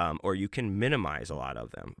 or you can minimize a lot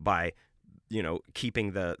of them by,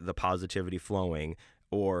 keeping the positivity flowing,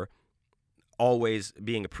 or always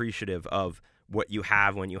being appreciative of what you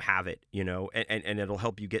have when you have it, and it'll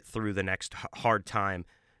help you get through the next hard time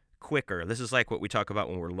quicker. This is like what we talk about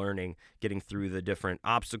when we're learning, getting through the different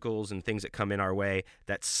obstacles and things that come in our way.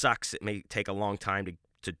 That sucks. It may take a long time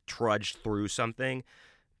to trudge through something,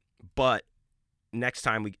 but next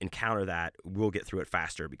time we encounter that, we'll get through it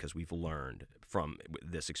faster because we've learned from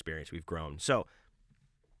this experience. We've grown. So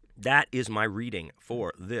that is my reading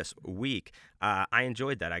for this week. I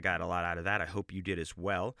enjoyed that. I got a lot out of that. I hope you did as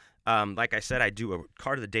well. Like I said, I do a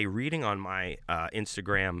card of the day reading on my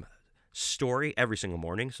Instagram story every single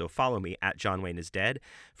morning, so follow me at John Wayne is Dead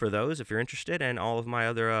for those if you're interested, and all of my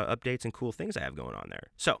other updates and cool things I have going on there.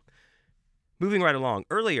 So moving right along.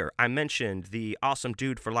 Earlier, I mentioned the Awesome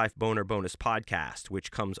Dude for Life Boner Bonus podcast,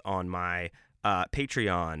 which comes on my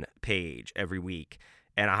Patreon page every week,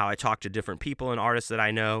 and how I talk to different people and artists that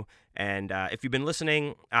I know. And if you've been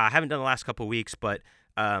listening, I haven't done the last couple of weeks, but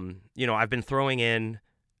I've been throwing in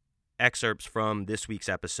excerpts from this week's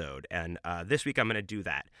episode, and this week I'm going to do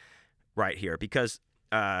that right here because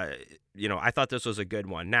I thought this was a good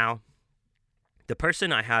one. Now, the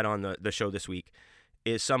person I had on the show this week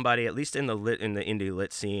is somebody, at least in the indie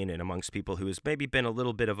lit scene and amongst people, who has maybe been a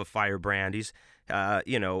little bit of a firebrand. He's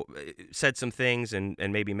said some things and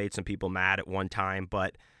maybe made some people mad at one time,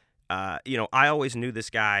 but I always knew this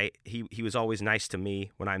guy. He was always nice to me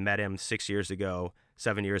when I met him 7 years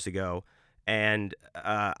ago, and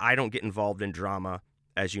I don't get involved in drama,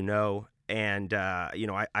 as you know, and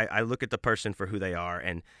I look at the person for who they are,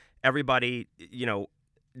 and everybody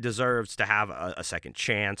deserves to have a second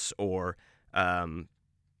chance, or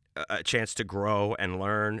a chance to grow and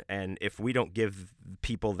learn. And if we don't give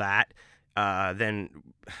people that, then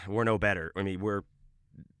we're no better. I mean, we're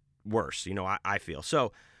worse, I feel.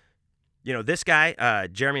 So, this guy,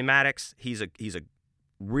 Jeremy Maddox, he's a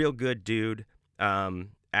real good dude.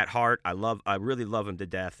 At heart, I really love him to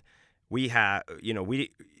death. I had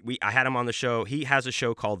him on the show. He has a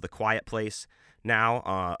show called The Quiet Place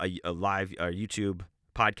now, a live YouTube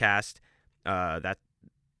podcast,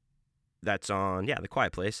 that's on, The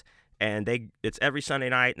Quiet Place, and it's every Sunday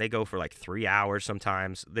night, and they go for like 3 hours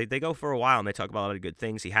sometimes. They go for a while, and they talk about a lot of good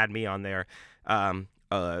things. He had me on there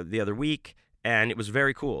the other week, and it was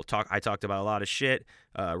very cool. I talked about a lot of shit,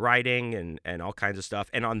 writing and all kinds of stuff.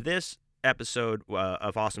 And on this episode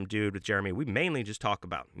of Awesome Dude with Jeremy, we mainly just talk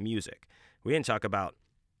about music. We didn't talk about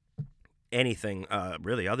anything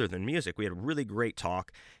really other than music. We had a really great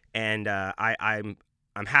talk, and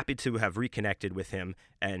I'm happy to have reconnected with him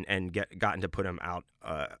and gotten to put him out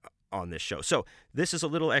on this show. So this is a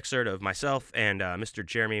little excerpt of myself and Mr.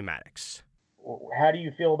 Jeremy Maddox. How do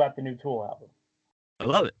you feel about the new Tool album? I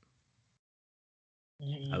love it.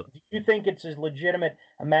 Do you think it's as legitimate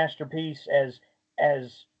a masterpiece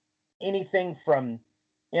as anything from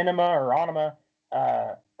Enema or Anima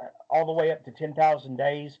all the way up to 10,000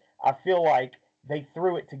 Days? I feel like they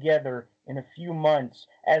threw it together in a few months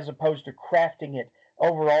as opposed to crafting it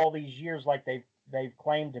over all these years like they've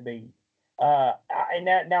claimed to be. And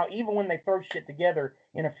now even when they throw shit together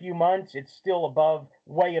in a few months, it's still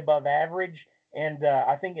way above average. And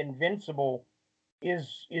I think Invincible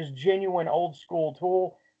is genuine old school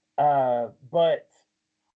Tool, but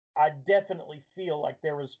I definitely feel like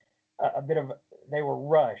there was a bit of, they were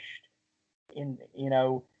rushed in,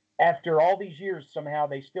 after all these years. Somehow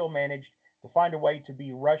they still managed to find a way to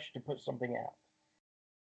be rushed to put something out.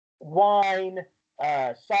 Wine,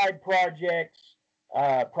 side projects,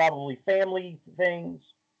 probably family things,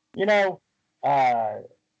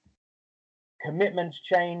 commitments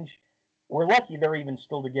change. We're lucky they're even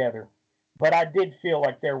still together, but I did feel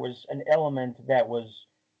like there was an element that was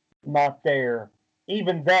not there,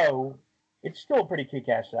 even though it's still a pretty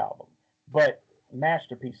kick-ass album. But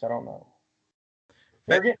masterpiece, I don't know.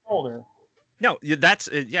 They're getting older. No, that's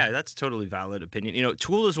totally valid opinion.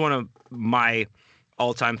 Tool is one of my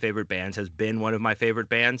all-time favorite bands, has been one of my favorite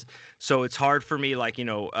bands. So it's hard for me,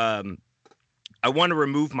 I want to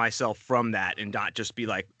remove myself from that and not just be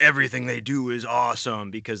like, everything they do is awesome,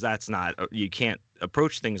 because that's not, you can't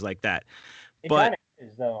approach things like that. It kind of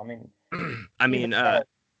is, though.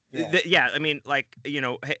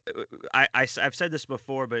 I've said this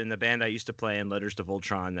before, but in the band I used to play in, Letters to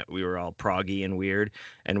Voltron, that we were all proggy and weird,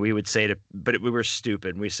 and we would say we were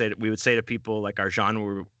stupid. We would say to people, like, our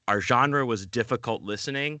genre was difficult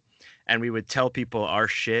listening, and we would tell people our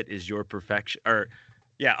shit is your perfection,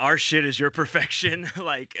 our shit is your perfection.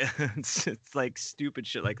 Like, it's like stupid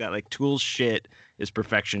shit like that. Like, Tool's shit is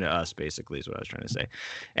perfection to us, basically, is what I was trying to say.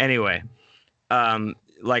 Anyway,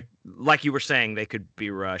 like you were saying, they could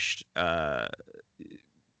be rushed, and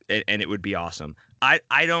it would be awesome. I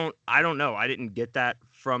don't know. I didn't get that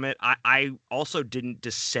from it. I also didn't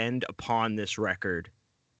descend upon this record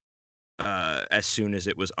as soon as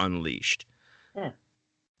it was unleashed.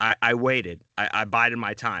 I waited. I bided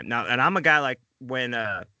my time. Now, and I'm a guy, like, when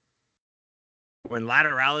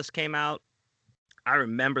Lateralis came out, I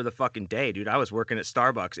remember the fucking day, dude. I was working at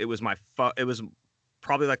Starbucks. It was it was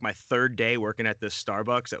probably like my third day working at this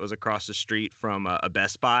Starbucks that was across the street from a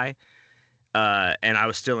Best Buy. And I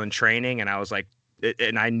was still in training, and I was like,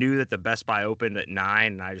 and I knew that the Best Buy opened at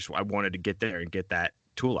 9, and I wanted to get there and get that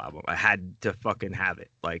Tool album. I had to fucking have it.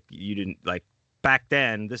 Like, you didn't, like, back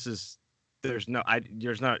then, there's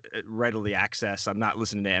not readily access. I'm not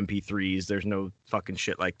listening to MP3s. There's no fucking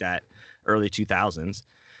shit like that. Early 2000s.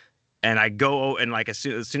 And I go and like as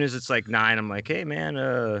soon as it's like 9, I'm like, hey man,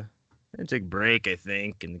 I take a break, I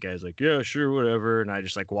think. And the guy's like, yeah, sure, whatever. And I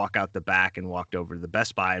just like walk out the back and walked over to the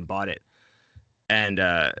Best Buy and bought it. And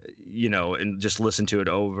and just listen to it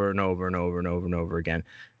over and over and over and over and over again.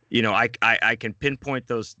 I can pinpoint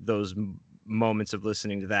those moments of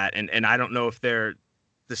listening to that, and I don't know if they're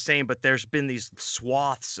the same, but there's been these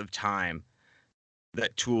swaths of time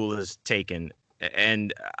that Tool has taken,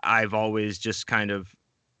 and I've always just kind of,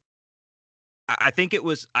 I think it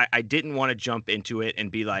was, I didn't want to jump into it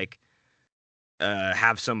and be like,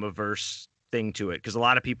 have some averse thing to it, because a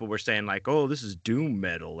lot of people were saying like, oh, this is doom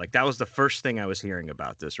metal. Like that was the first thing I was hearing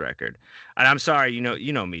about this record. And I'm sorry,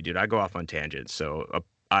 you know me, dude, I go off on tangents, so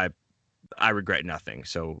I regret nothing.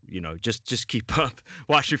 So just keep up,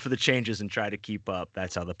 watch it for the changes and try to keep up.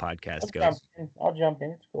 That's how the podcast goes. I'll jump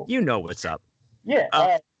in. It's cool. You know what's up. Yeah.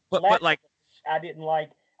 But like, I didn't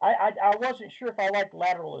like. I wasn't sure if I liked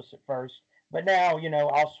Lateralus at first, but now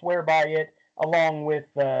I'll swear by it along with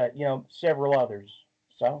several others.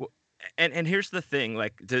 So. And here's the thing,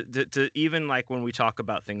 like to even like when we talk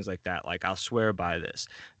about things like that, like I'll swear by this.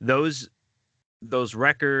 Those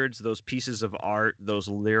records, those pieces of art, those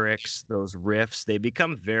lyrics, those riffs, they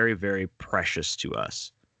become very, very precious to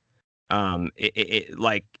us.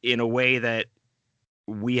 Like in a way that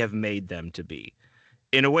we have made them to be,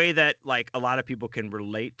 in a way that like a lot of people can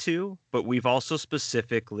relate to, but we've also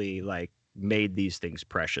specifically like made these things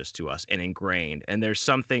precious to us and ingrained. And there's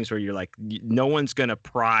some things where you're like, no one's gonna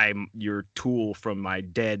pry your Tool from my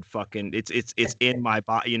dead fucking. It's in my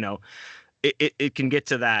body. It can get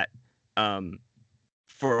to that.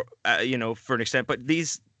 For for an extent, but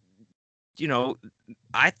these,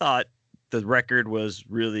 I thought the record was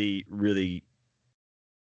really, really,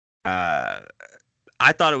 I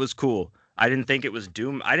thought it was cool. I didn't think it was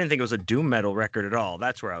doom. I didn't think it was a doom metal record at all.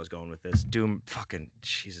 That's where I was going with this. Doom, fucking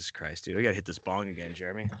Jesus Christ, dude! I gotta hit this bong again,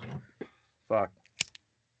 Jeremy. Fuck.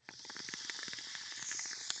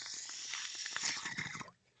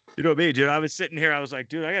 You know me, dude. I was sitting here. I was like,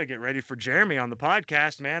 dude, I got to get ready for Jeremy on the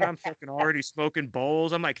podcast, man. I'm fucking already smoking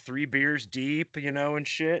bowls. I'm like 3 beers deep, and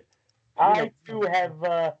shit. I do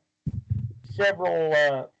have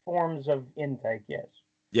several forms of intake, yes.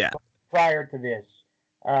 Yeah. Prior to this.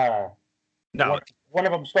 No. One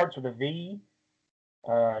of them starts with a V,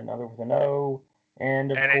 another with an O,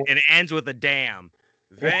 and it ends with a damn.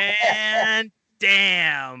 Van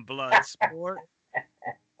Dam Bloodsport.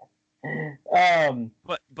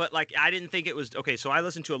 But like I didn't think it was okay. So I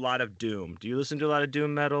listen to a lot of doom. Do you listen to a lot of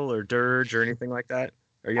doom metal or dirge or anything like that?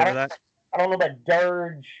 Are you into that? I don't know about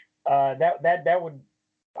dirge. That would,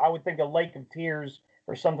 I would think a Lake of Tears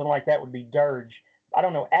or something like that would be dirge. I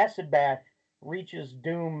don't know. Acid Bath reaches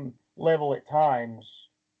doom level at times.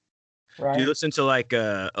 Right. Do you listen to like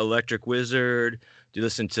Electric Wizard? Do you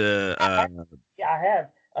listen to yeah, I have.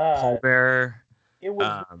 Pallbearer? It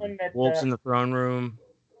was one that, Wolves in the Throne Room.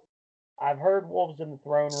 I've heard Wolves in the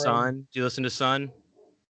Throne Room. Sun? Do you listen to Sun?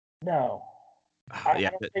 No. I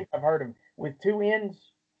don't think I've heard him. With 2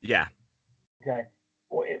 N's? Yeah. Okay.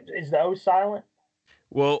 Well, is the O silent?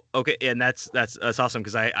 Well, okay, and that's awesome,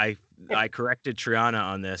 because I corrected Triana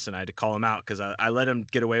on this, and I had to call him out because I let him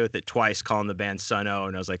get away with it twice, calling the band Sun O,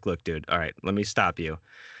 and I was like, look, dude, all right, let me stop you.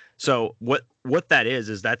 So what that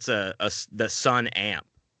is that's the Sun amp,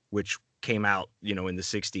 which came out in the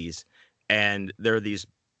 60s, and there are these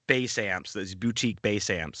bass amps, these boutique bass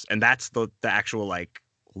amps, and that's the actual like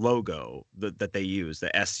logo that they use,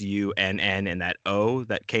 the SUNN and that O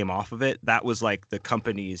that came off of it. That was like the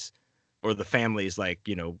company's or the family's like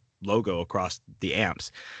logo across the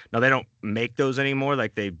amps. Now they don't make those anymore,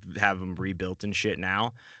 like they have them rebuilt and shit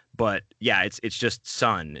now, but yeah, it's just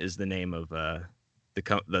Sun is the name of the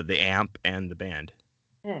amp and the band.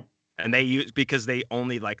 And they use, because they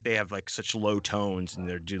only they have like such low tones, and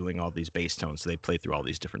they're doing all these bass tones, so they play through all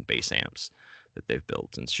these different bass amps that they've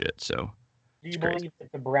built and shit. So do you believe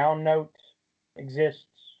that the brown note exists?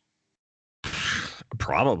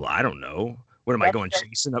 Probably. I don't know. What am I going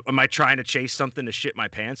chasing up? Am I trying to chase something to shit my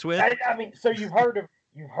pants with? I mean, so you've heard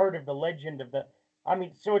of the legend of the. I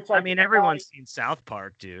mean, so it's like. I mean, everyone's seen South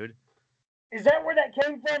Park, dude. Is that where that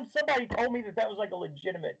came from? Somebody told me that was like a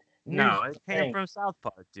legitimate. No, it came from South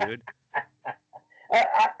Park, dude.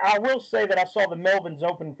 I will say that I saw the Melvins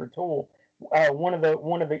open for Tool. One of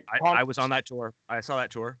the. I was on that tour. I saw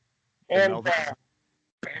that tour. And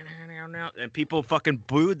people fucking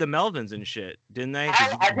booed the Melvins and shit, didn't they?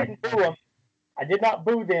 I didn't boo them. I did not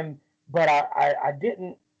boo them, but I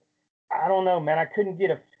didn't. I don't know, man. I couldn't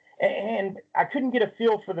get a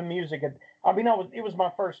feel for the music. I mean, it was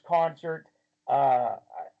my first concert. I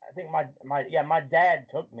think my dad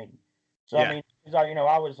took me. So yeah. I mean, because I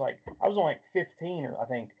was only like 15 or I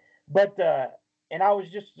think, but and I was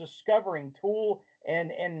just discovering Tool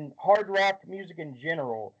and hard rock music in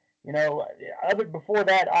general. Other before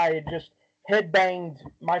that, I had just headbanged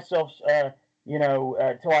myself,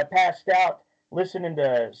 till I passed out listening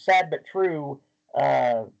to Sad But True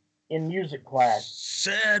uh, in music class.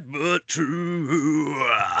 Sad but true.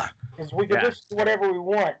 Because we could listen to whatever we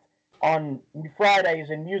want on Fridays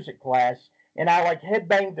in music class, and I like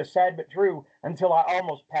headbanged the Sad But True until I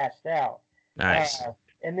almost passed out. Nice.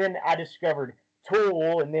 And then I discovered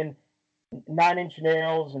Tool, and then Nine Inch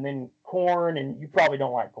Nails, and then Korn, and you probably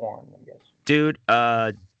don't like Korn, I guess. Dude,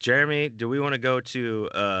 Jeremy, do we want to go to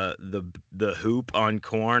the hoop on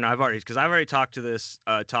Korn? I've already talked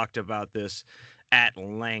about this at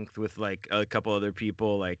length with like a couple other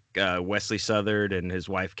people, like Wesley Southard and his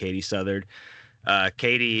wife Katie Southard.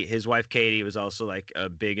 His wife Katie was also like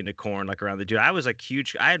big into Korn, like around the dude. I was like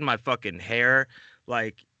huge. I had my fucking hair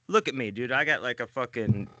like. Look at me, dude. I got a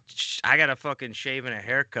fucking shave and a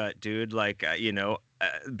haircut, dude. Like,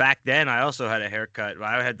 back then I also had a haircut.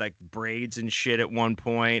 I had like braids and shit at one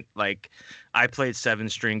point. Like, I played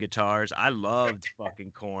 7-string guitars. I loved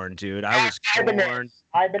fucking Korn, dude. I was Korn.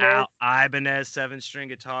 Ibanez 7-string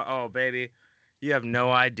guitar. Oh, baby. You have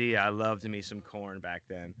no idea. I loved me some Korn back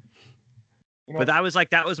then. But that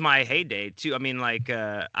was my heyday too. I mean, like,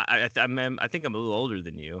 I think I'm a little older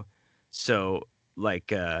than you. So,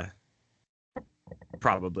 like,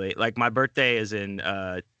 probably like my birthday is in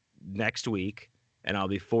next week and I'll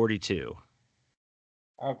be 42.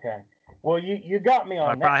 Okay. Well, you got me on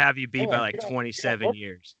I'll probably have you beat by like 27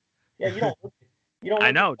 years. Yeah, you don't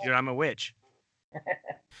I know, dude. I'm a witch.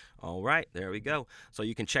 All right, there we go. So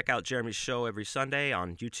you can check out Jeremy's show every Sunday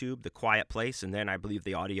on YouTube, The Quiet Place, and then I believe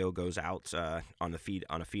the audio goes out on a feed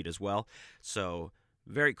as well. So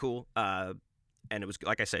very cool. And it was,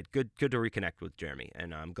 like I said, good to reconnect with Jeremy,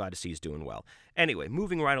 and I'm glad to see he's doing well. Anyway,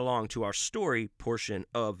 moving right along to our story portion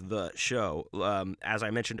of the show. As I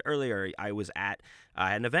mentioned earlier, I was at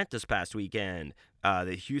an event this past weekend,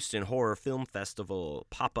 the Houston Horror Film Festival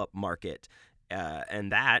pop-up market.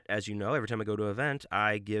 And that, as you know, every time I go to an event,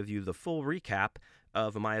 I give you the full recap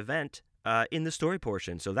of my event in the story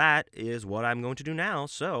portion. So that is what I'm going to do now.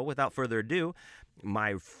 So without further ado,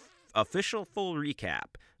 my official full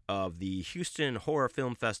recap of the Houston Horror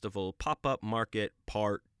Film Festival Pop-Up Market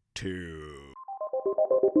Part 2.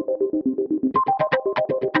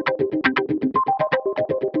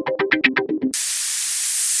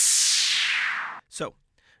 So,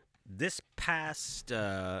 this past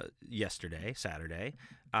yesterday, Saturday,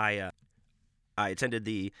 I attended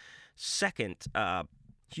the second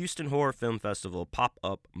Houston Horror Film Festival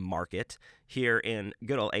Pop-Up Market here in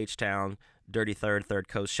good old H-Town, Dirty Third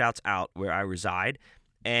Coast. Shouts out where I reside.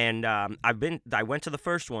 And I went to the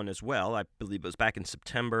first one as well. I believe it was back in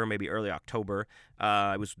September, maybe early October.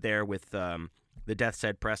 I was there with the Death's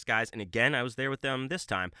Head Press guys, and again, I was there with them this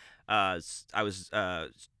time. I was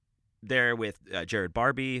there with Jared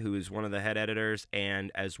Barbie, who is one of the head editors,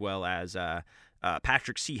 and as well as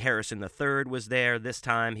Patrick C. Harrison III was there this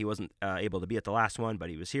time. He wasn't able to be at the last one,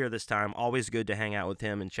 but he was here this time. Always good to hang out with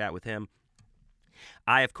him and chat with him.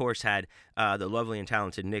 I, of course, had the lovely and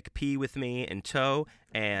talented Nick P. with me in tow,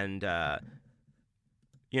 and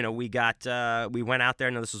we went out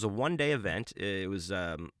there. Now, this was a one-day event. It was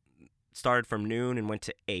started from noon and went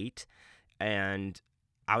to 8, and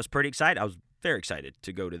I was pretty excited. I was very excited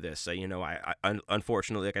to go to this. I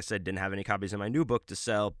unfortunately, like I said, didn't have any copies of my new book to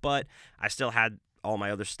sell, but I still had all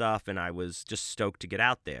my other stuff, and I was just stoked to get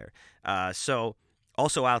out there. So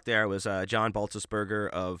also out there was John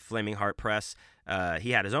Baltzesberger of Flaming Heart Press.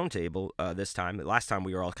 He had his own table this time. Last time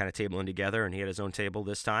we were all kind of tabling together, and he had his own table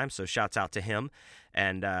this time, so shouts out to him.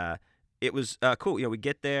 And it was cool. We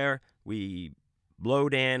get there, we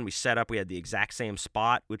load in, we set up. We had the exact same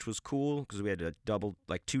spot, which was cool because we had a double,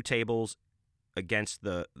 like 2 tables against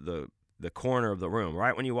the corner of the room.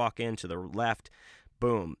 Right when you walk in to the left,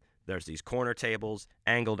 boom, there's these corner tables,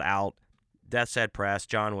 angled out, Death's Head Press,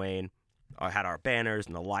 John Wayne. I had our banners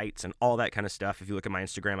and the lights and all that kind of stuff. If you look at my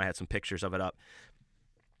Instagram, I had some pictures of it up.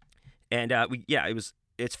 And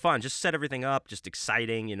it's fun. Just set everything up, just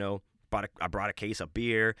exciting, I brought a case of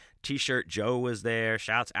beer. T-Shirt Joe was there.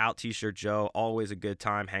 Shouts out T-Shirt Joe. Always a good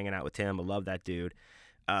time hanging out with him. I love that dude.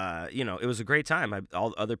 It was a great time.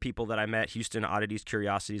 All other people that I met, Houston Oddities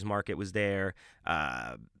Curiosities Market was there.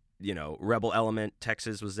 Rebel Element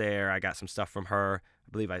Texas was there. I got some stuff from her.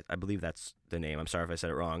 I believe that's the name. I'm sorry if I said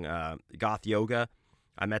it wrong. Goth Yoga.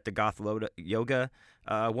 I met the Goth Yoga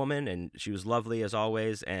woman, and she was lovely as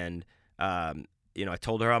always. And I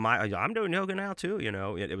told her I'm doing yoga now too.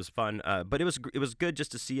 It was fun. But it was good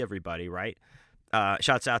just to see everybody, right?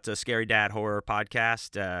 Shouts out to Scary Dad Horror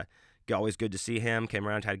Podcast. Always good to see him. Came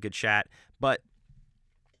around, had a good chat. But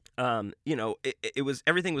it was,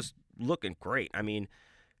 everything was looking great. I mean,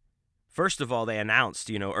 first of all, they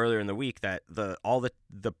announced, earlier in the week that all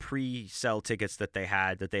the pre-sale tickets that they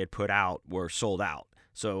had put out were sold out.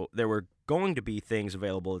 So there were going to be things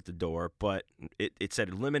available at the door, but it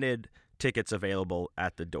said limited tickets available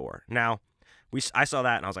at the door. Now, I saw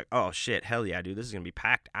that and I was like, oh shit, hell yeah, dude, this is gonna be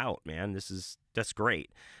packed out, man. That's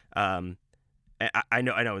great. I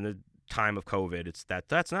know in the time of COVID,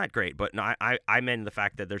 that's not great, but no, I meant the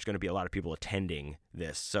fact that there's going to be a lot of people attending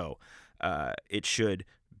this, so it should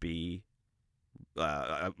be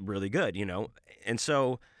really good, and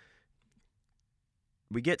so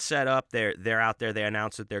we get set up. They're out there. They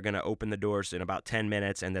announce that they're going to open the doors in about 10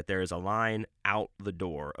 minutes and that there is a line out the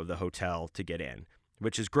door of the hotel to get in,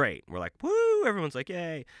 which is great. We're like, woo! Everyone's like,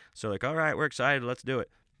 yay! So like, all right, we're excited. Let's do it.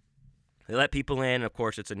 They let people in. Of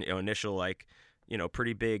course, it's an initial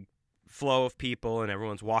pretty big flow of people, and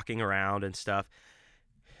everyone's walking around and stuff.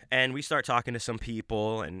 And we start talking to some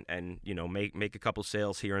people and make a couple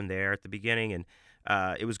sales here and there at the beginning, and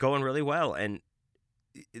it was going really well. And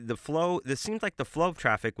this seemed like the flow of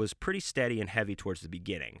traffic was pretty steady and heavy towards the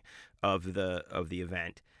beginning of the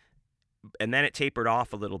event. And then it tapered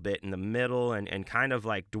off a little bit in the middle and kind of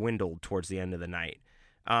like dwindled towards the end of the night.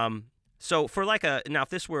 So for now, if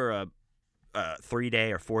this were a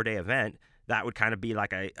 3-day or 4-day event, that would kind of be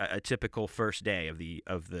like a typical first day of a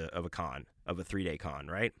 3-day con,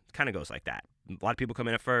 right? It kind of goes like that. A lot of people come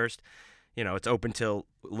in at first, it's open till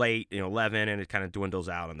late, 11, and it kind of dwindles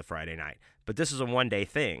out on the Friday night. But this is a 1-day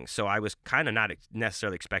thing, so I was kind of not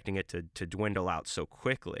necessarily expecting it to dwindle out so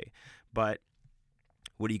quickly. But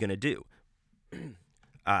what are you going to do?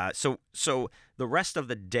 So the rest of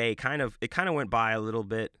the day kind of went by a little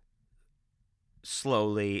bit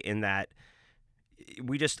slowly, in that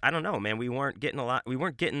I don't know, man, we weren't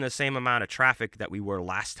getting the same amount of traffic that we were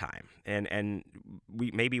last time. And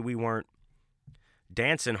we weren't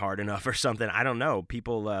dancing hard enough or something. I don't know.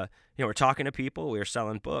 People, we're talking to people, we were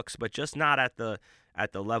selling books, but just not at the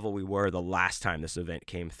level we were the last time this event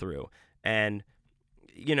came through. And,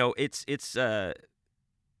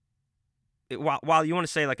 while you want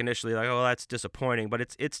to say like initially like, oh, that's disappointing, but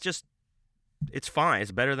it's fine.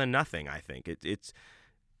 It's better than nothing. I think it's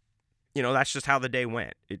that's just how the day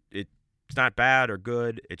went. It's not bad or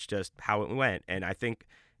good. It's just how it went. And I think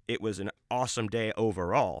it was an awesome day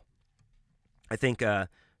overall. I think, I'm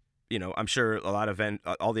sure a lot of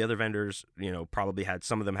all the other vendors, probably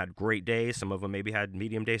some of them had great days. Some of them maybe had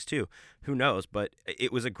medium days too. Who knows? But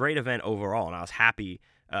it was a great event overall, and I was happy,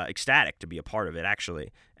 ecstatic to be a part of it,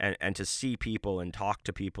 actually, and to see people and talk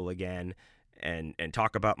to people again, and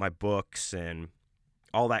talk about my books and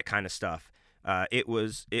all that kind of stuff. It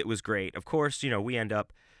was great. Of course, we end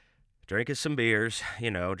up drinking some beers,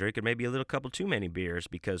 drinking maybe a little couple too many beers,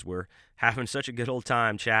 because we're having such a good old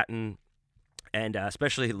time chatting. And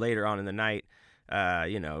especially later on in the night,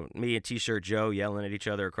 me and T-shirt Joe yelling at each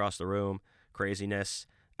other across the room, craziness,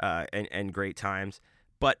 and great times.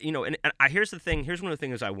 But, here's the thing. Here's one of the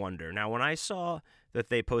things I wonder. Now, when I saw that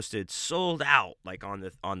they posted sold out, like on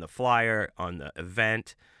the flyer, on the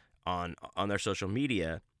event, on their social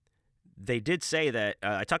media, they did say that,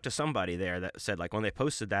 I talked to somebody there that said, like, when they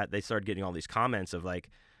posted that, they started getting all these comments of like,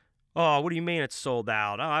 oh, what do you mean it's sold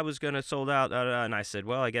out? Oh, I was going to sold out. And I said,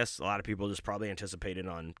 well, I guess a lot of people just probably anticipated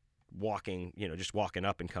on walking, just walking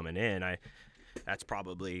up and coming in. That's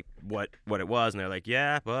probably what it was. And they're like,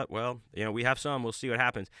 yeah, but, well, we have some. We'll see what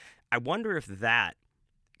happens. I wonder if that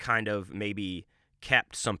kind of maybe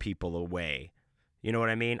kept some people away. You know what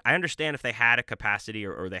I mean? I understand if they had a capacity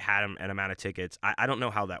or they had an amount of tickets. I don't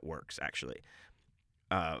know how that works, actually,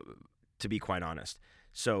 to be quite honest.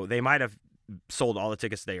 So they might have sold all the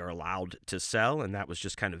tickets they are allowed to sell, and that was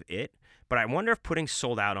just kind of it. But I wonder if putting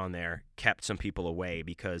sold out on there kept some people away,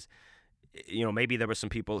 because, maybe there were some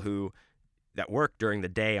people that worked during the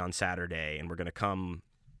day on Saturday and were going to come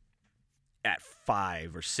at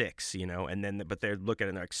 5 or 6, but they're looking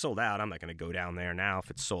and they're like, sold out. I'm not going to go down there now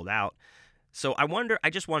if it's sold out. So I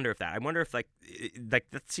just wonder if like that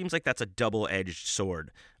seems like that's a double-edged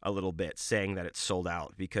sword a little bit, saying that it's sold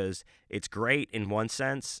out, because it's great in one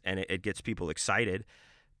sense and it gets people excited,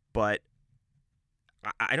 but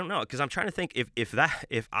I don't know, because I'm trying to think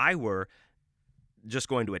if I were just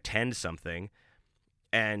going to attend something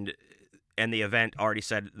and the event already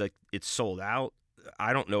said like it's sold out,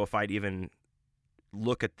 I don't know if I'd even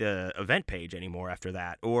look at the event page anymore after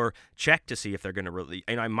that, or check to see if they're going to release.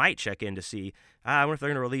 And I might check in to see, I wonder if they're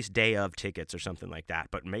going to release day of tickets or something like that,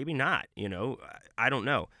 but maybe not. I don't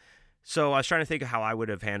know. So I was trying to think of how I would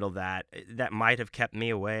have handled that. That might have kept me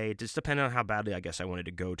away, just depending on how badly I guess I wanted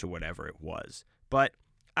to go to whatever it was. But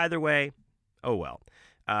either way, oh well.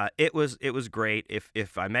 It was great.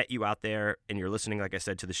 If I met you out there and you're listening, like I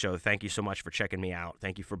said, to the show, thank you so much for checking me out.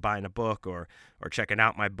 Thank you for buying a book or checking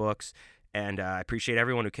out my books. And I appreciate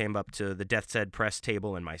everyone who came up to the Death's Head press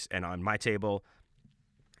table and on my table.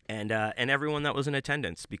 And everyone that was in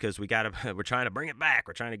attendance, because we're trying to bring it back.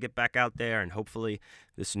 We're trying to get back out there, and hopefully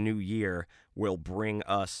this new year will bring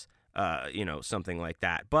us, something like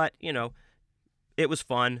that. But it was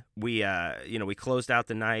fun. We closed out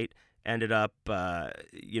the night. Ended up,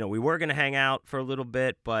 we were gonna hang out for a little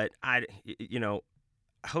bit, but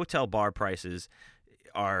hotel bar prices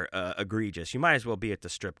are egregious. You might as well be at the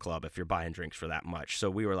strip club if you're buying drinks for that much. So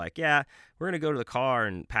we were like, yeah, we're gonna go to the car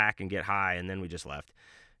and pack and get high, and then we just left.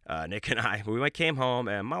 Nick and I, came home,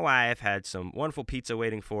 and my wife had some wonderful pizza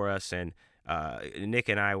waiting for us, and Nick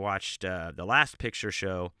and I watched The Last Picture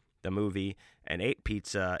Show, the movie, and ate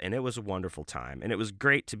pizza, and it was a wonderful time, and it was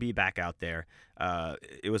great to be back out there.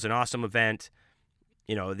 It was an awesome event.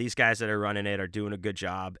 These guys that are running it are doing a good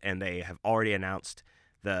job, and they have already announced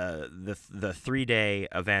the 3-day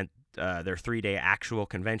event, their 3-day actual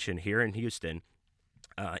convention here in Houston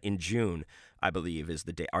in June, I believe,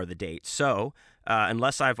 are the dates. So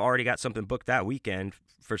unless I've already got something booked that weekend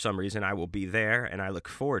for some reason, I will be there, and I look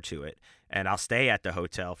forward to it. And I'll stay at the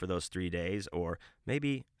hotel for those 3 days, or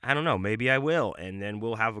maybe, I don't know, maybe I will, and then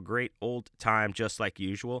we'll have a great old time just like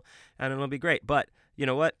usual, and it'll be great. But you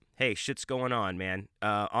know what? Hey, shit's going on, man.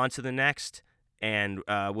 On to the next, and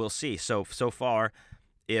we'll see. So far,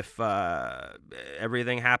 if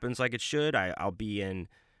everything happens like it should, I'll be in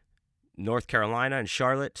North Carolina and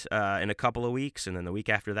Charlotte in a couple of weeks, and then the week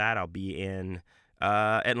after that, I'll be in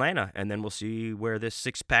Atlanta, and then we'll see where this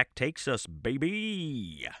 6-pack takes us,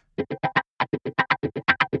 baby.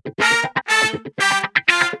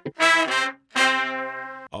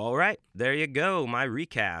 All right, there you go, my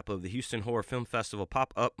recap of the Houston Horror Film Festival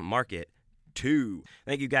Pop-Up Market 2.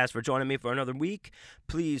 Thank you guys for joining me for another week.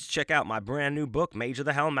 Please check out my brand new book, Mage of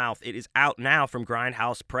the Hellmouth. It is out now from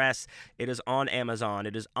Grindhouse Press. It is on Amazon.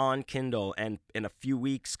 It is on Kindle. And in a few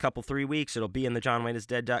weeks, 3 weeks, it'll be in the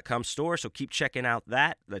JohnWayneIsDead.com store. So keep checking out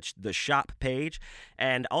the shop page.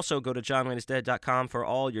 And also go to JohnWayneIsDead.com for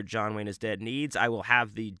all your John Wayne is Dead needs. I will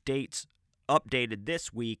have the dates updated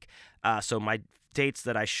this week. So my dates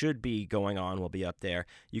that I should be going on will be up there.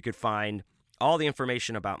 You could find all the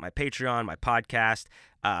information about my Patreon, my podcast,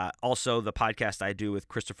 also the podcast I do with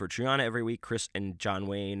Christopher Triana every week, Chris and John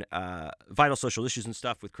Wayne, Vital Social Issues and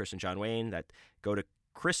Stuff with Chris and John Wayne. That go to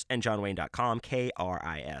chrisandjohnwayne.com,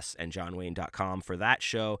 KRIS and johnwayne.com for that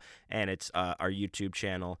show, and it's our YouTube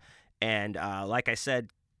channel. And like I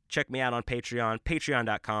said, check me out on Patreon,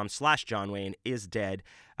 patreon.com/JohnWayneIsDead.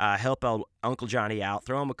 Help Uncle Johnny out.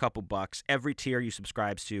 Throw him a couple bucks. Every tier you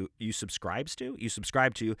subscribe to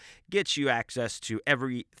gets you access to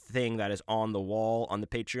everything that is on the wall, on the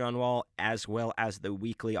Patreon wall, as well as the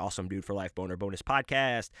weekly Awesome Dude for Life Boner Bonus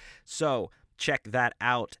podcast. So check that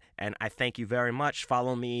out, and I thank you very much.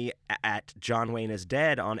 Follow me at John Wayne is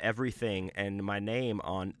Dead on everything, and my name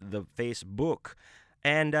on the Facebook.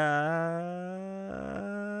 And I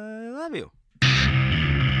love you.